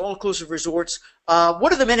it comes to all-inclusive resorts,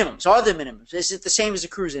 what are the minimums? Are there minimums? Is it the same as the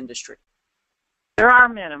cruise industry? There are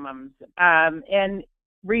minimums, and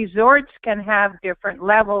resorts can have different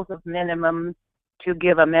levels of minimums to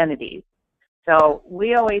give amenities. So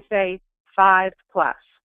we always say 5 plus,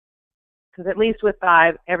 because at least with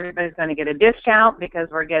 5, everybody's going to get a discount because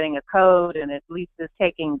we're getting a code, and at least is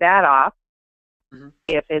taking that off. Mm-hmm.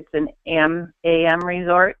 If it's an AM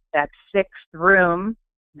resort, that 6th room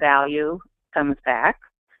value comes back.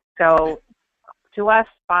 So To us,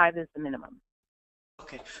 5 is the minimum.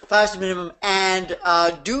 Okay, 5 is the minimum. And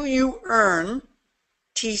do you earn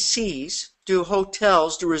TCs? Do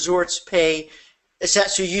hotels, do resorts pay?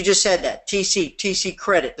 So you just said that TC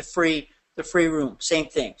credit, the free room, same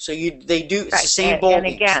thing. So they do, it's Right. the same ball And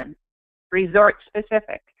again, resort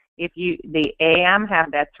specific. If the AM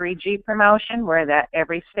have that 3G promotion where that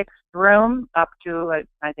every 6th room up to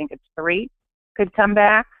I think it's 3 could come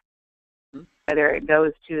back. Whether it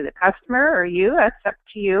goes to the customer or you, that's up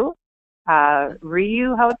to you.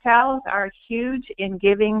 REU hotels are huge in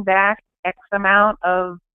giving back X amount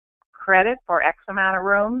of credit for X amount of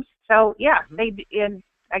rooms. So yeah,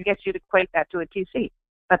 I guess you'd equate that to a TC,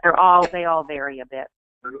 but they all vary a bit.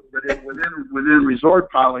 But within resort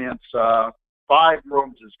parlance, 5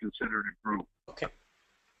 rooms is considered a group.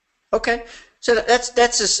 Okay. So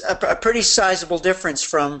that's a pretty sizable difference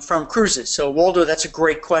from cruises. So Waldo, that's a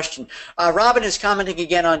great question. Robin is commenting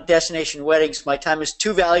again on destination weddings. My time is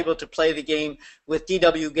too valuable to play the game with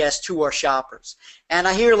DW guests who are shoppers. And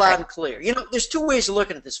I hear loud and clear. There's 2 ways of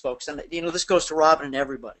looking at this, folks. And this goes to Robin and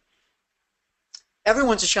everybody.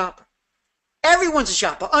 Everyone's a shopper. Everyone's a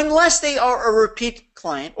shopper, unless they are a repeat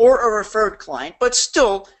client or a referred client. But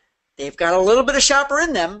still, they've got a little bit of shopper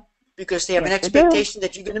in them, because they have an expectation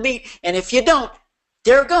that you're going to meet. And if you don't,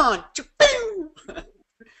 they're gone.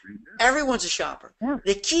 Everyone's a shopper. Yeah.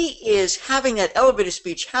 The key is having that elevator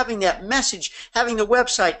speech, having that message, having the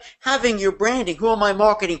website, having your branding. Who am I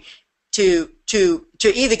marketing to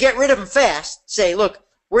either get rid of them fast, say, look,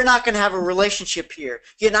 we're not going to have a relationship here.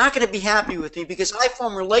 You're not going to be happy with me because I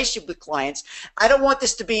form a relationship with clients. I don't want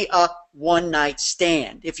this to be a one-night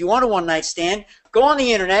stand. If you want a one-night stand, go on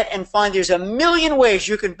the internet and find there's a million ways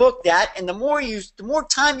you can book that, and the more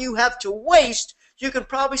time you have to waste, you can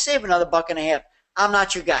probably save another $1.50. I'm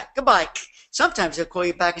not your guy. Goodbye. Sometimes they'll call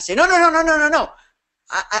you back and say, no. I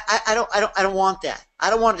don't want that. I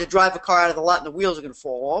don't want to drive a car out of the lot and the wheels are going to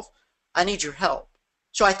fall off. I need your help.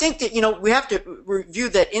 So I think that, we have to review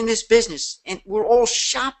that in this business, and we're all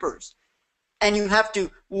shoppers. And you have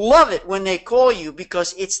to love it when they call you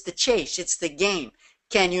because it's the chase, it's the game.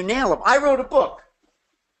 Can you nail them? I wrote a book.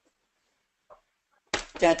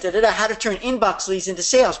 How to turn inbox leads into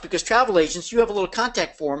sales, because travel agents, you have a little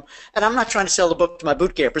contact form, and I'm not trying to sell the book to my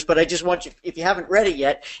boot campers, but I just want you, if you haven't read it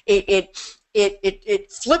yet,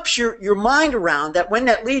 it flips your mind around that when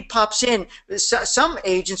that lead pops in, some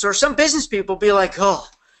agents or some business people be like, are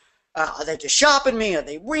they just shopping me? Are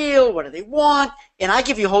they real? What do they want? And I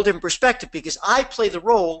give you a whole different perspective because I play the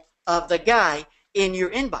role of the guy in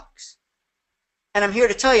your inbox. And I'm here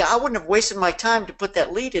to tell you, I wouldn't have wasted my time to put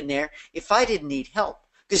that lead in there if I didn't need help.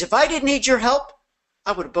 Because if I didn't need your help,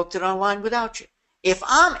 I would have booked it online without you. If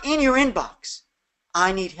I'm in your inbox,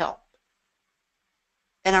 I need help.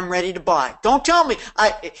 And I'm ready to buy. Don't tell me.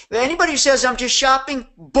 Anybody who says I'm just shopping,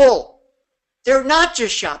 bull. They're not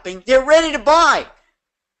just shopping. They're ready to buy.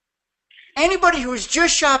 Anybody who is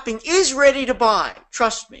just shopping is ready to buy.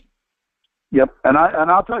 Trust me. Yep. And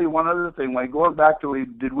I'll tell you one other thing. Like going back to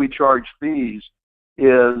did we charge fees,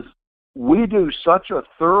 is we do such a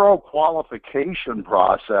thorough qualification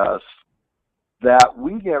process that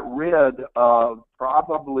we get rid of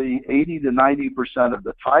probably 80 to 90% of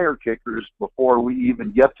the tire kickers before we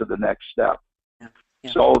even get to the next step. Yeah.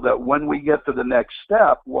 So that when we get to the next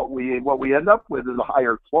step, what we end up with is a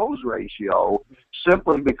higher close ratio,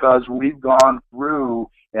 simply because we've gone through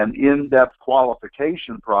an in-depth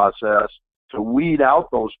qualification process to weed out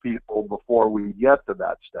those people before we get to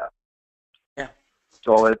that step. Yeah.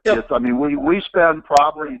 So we spend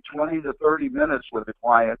probably 20 to 30 minutes with the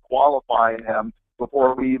client qualifying them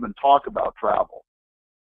before we even talk about travel.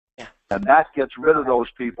 Yeah. And that gets rid of those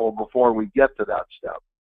people before we get to that step.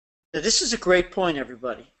 Now, this is a great point,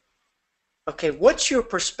 everybody. Okay, what's your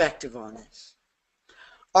perspective on this?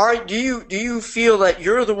 Do you feel that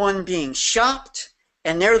you're the one being shopped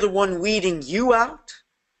and they're the one weeding you out?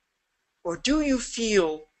 Or do you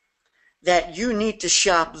feel that you need to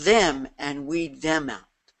shop them and weed them out?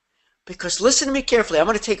 Because listen to me carefully. I'm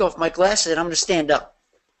going to take off my glasses and I'm going to stand up.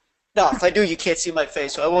 No, if I do, you can't see my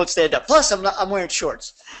face, so I won't stand up. Plus, I'm wearing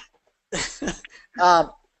shorts.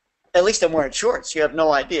 At least I'm wearing shorts. You have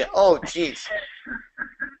no idea. Oh, jeez.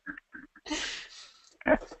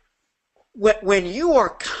 When you are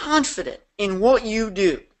confident in what you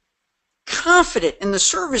do, confident in the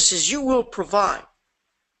services you will provide,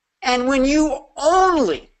 and when you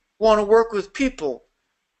only want to work with people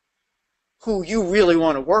who you really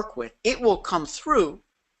want to work with, it will come through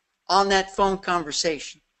on that phone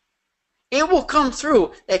conversation. It will come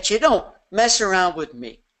through that you don't mess around with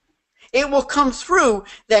me. It will come through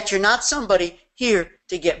that you're not somebody here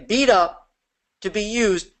to get beat up, to be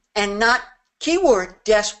used, and not Keyword,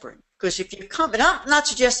 desperate. Because if you come, and I'm not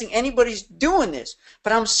suggesting anybody's doing this,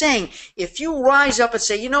 but I'm saying if you rise up and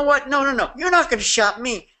say, you know what, no, you're not going to shop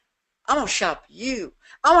me. I'm going to shop you.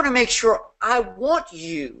 I want to make sure I want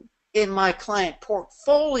you in my client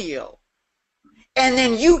portfolio. And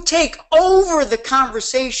then you take over the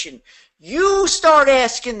conversation. You start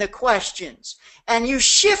asking the questions, and you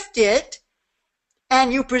shift it,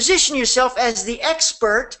 and you position yourself as the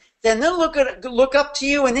expert. Then they'll look up to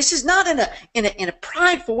you, and this is not in a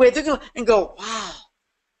prideful way. They're going to go, wow,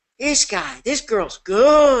 this girl's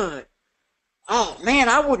good. Oh man,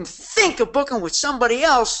 I wouldn't think of booking with somebody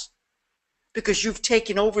else, because you've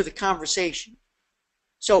taken over the conversation.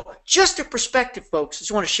 So just a perspective, folks, I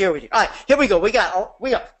just want to share with you. All right, here we go. We got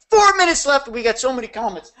 4 minutes left, and we got so many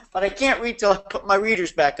comments, but I can't read till I put my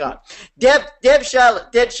readers back on. Deb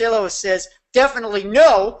Shallow says, definitely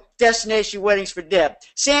no destination weddings for Deb.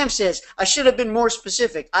 Sam says, I should have been more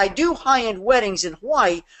specific. I do high-end weddings in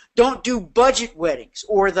Hawaii, don't do budget weddings,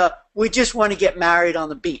 or we just want to get married on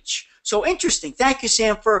the beach. So interesting. Thank you,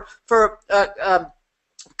 Sam, for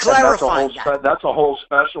clarifying that. That's a whole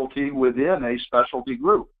specialty within a specialty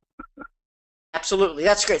group. Absolutely.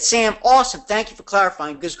 That's great. Sam, awesome. Thank you for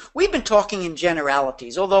clarifying, because we've been talking in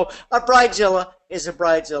generalities, although a bridezilla is a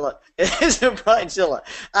bridezilla.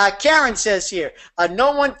 Karen says here,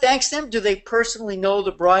 no one thanks them. Do they personally know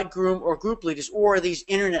the bridegroom or group leaders, or are these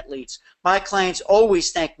internet leads? My clients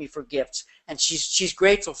always thank me for gifts, and she's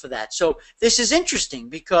grateful for that. So this is interesting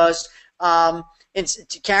because,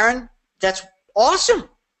 Karen, that's awesome.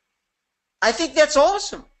 I think that's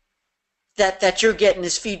awesome that you're getting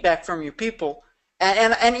this feedback from your people,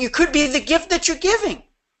 and you could be the gift that you're giving.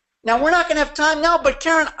 Now, we're not going to have time now, but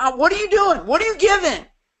Karen, what are you doing? What are you giving?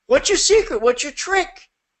 What's your secret? What's your trick?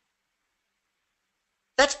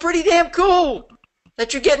 That's pretty damn cool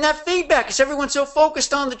that you're getting that feedback, because everyone's so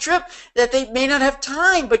focused on the trip that they may not have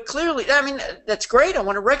time. But clearly, I mean, that's great. I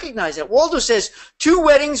want to recognize that. Waldo says 2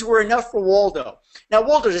 weddings were enough for Waldo. Now,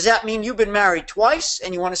 Waldo, does that mean you've been married twice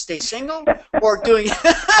and you want to stay single, or doing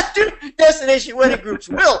destination wedding groups?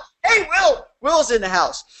 Will, hey, Will's in the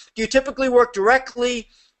house. Do you typically work directly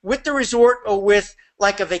with the resort or with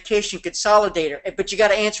like a vacation consolidator? But you got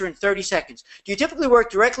to answer in 30 seconds. Do you typically work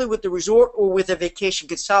directly with the resort or with a vacation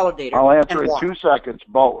consolidator? I'll answer in 2 seconds.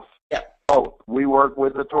 Both. Yeah. Both. We work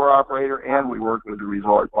with the tour operator and we work with the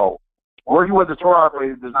resort. Both. Working with the tour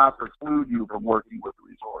operator does not preclude you from working with the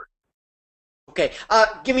resort. Okay.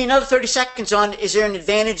 Give me another 30 seconds on, is there an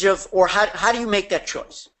advantage of, or how do you make that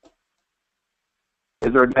choice?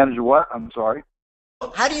 Is there an advantage of what? I'm sorry.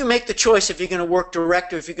 How do you make the choice if you're going to work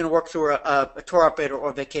direct or if you're going to work through a tour operator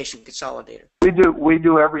or vacation consolidator? We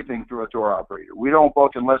do everything through a tour operator. We don't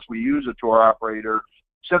book unless we use a tour operator,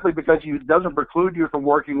 simply because it doesn't preclude you from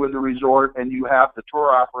working with the resort, and you have the tour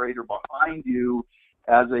operator behind you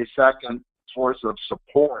as a second source of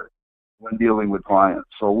support when dealing with clients.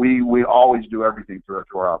 So we always do everything through a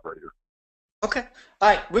tour operator. Okay. All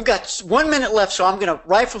right. We've got 1 minute left, so I'm going to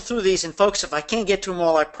rifle through these. And, folks, if I can't get to them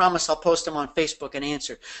all, I promise I'll post them on Facebook and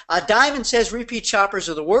answer. Diamond says repeat shoppers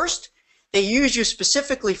are the worst. They use you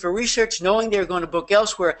specifically for research, knowing they're going to book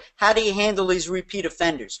elsewhere. How do you handle these repeat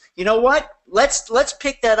offenders? You know what? Let's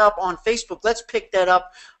pick that up on Facebook. Let's pick that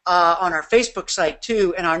up on our Facebook site,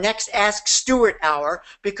 too, in our next Ask Stuart Hour,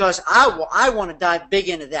 because I want to dive big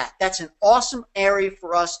into that. That's an awesome area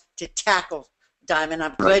for us to tackle, Diamond.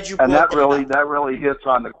 I'm glad you brought that up. And that really hits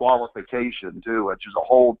on the qualification too, which is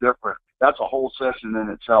that's a whole session in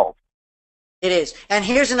itself. It is. And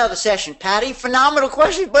here's another session. Patty, phenomenal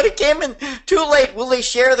question, but it came in too late. Will they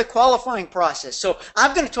share the qualifying process? So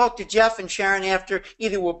I'm going to talk to Geoff and Sharon after.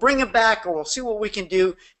 Either we'll bring them back or we'll see what we can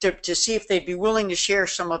do to see if they'd be willing to share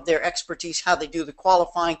some of their expertise, how they do the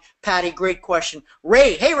qualifying. Patty, great question.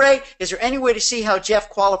 Ray, hey Ray, is there any way to see how Geoff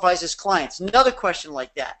qualifies his clients? Another question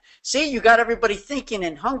like that. See, you got everybody thinking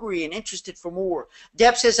and hungry and interested for more.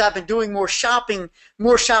 Deb says, I've been doing more shopping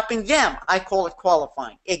them. I call it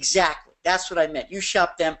qualifying. Exactly. That's what I meant. You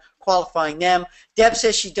shop them, qualifying them. Deb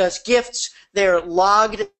says she does gifts. They're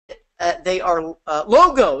logged. They are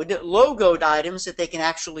logoed items that they can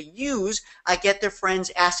actually use. I get their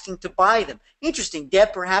friends asking to buy them. Interesting.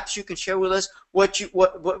 Deb, perhaps you can share with us what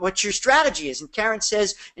your strategy is. And Karen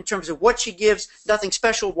says, in terms of what she gives, nothing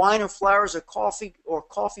special, wine or flowers or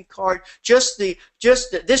coffee card. Just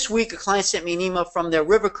this week, a client sent me an email from their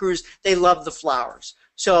river cruise. They love the flowers.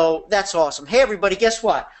 So that's awesome. Hey, everybody, guess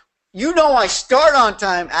what? You know I start on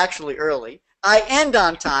time, actually early. I end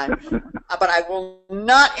on time. but I will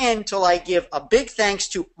not end till I give a big thanks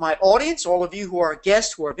to my audience, all of you who are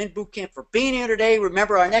guests who are in boot camp, for being here today.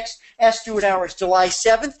 Remember, our next Ask Stuart Hour is July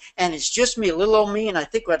 7th, and it's just me, a little old me, and I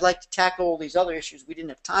think I'd like to tackle all these other issues we didn't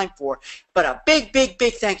have time for. But a big, big,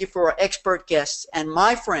 big thank you for our expert guests and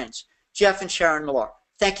my friends, Geoff and Sharon Millar.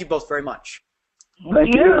 Thank you both very much.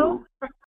 Thank you.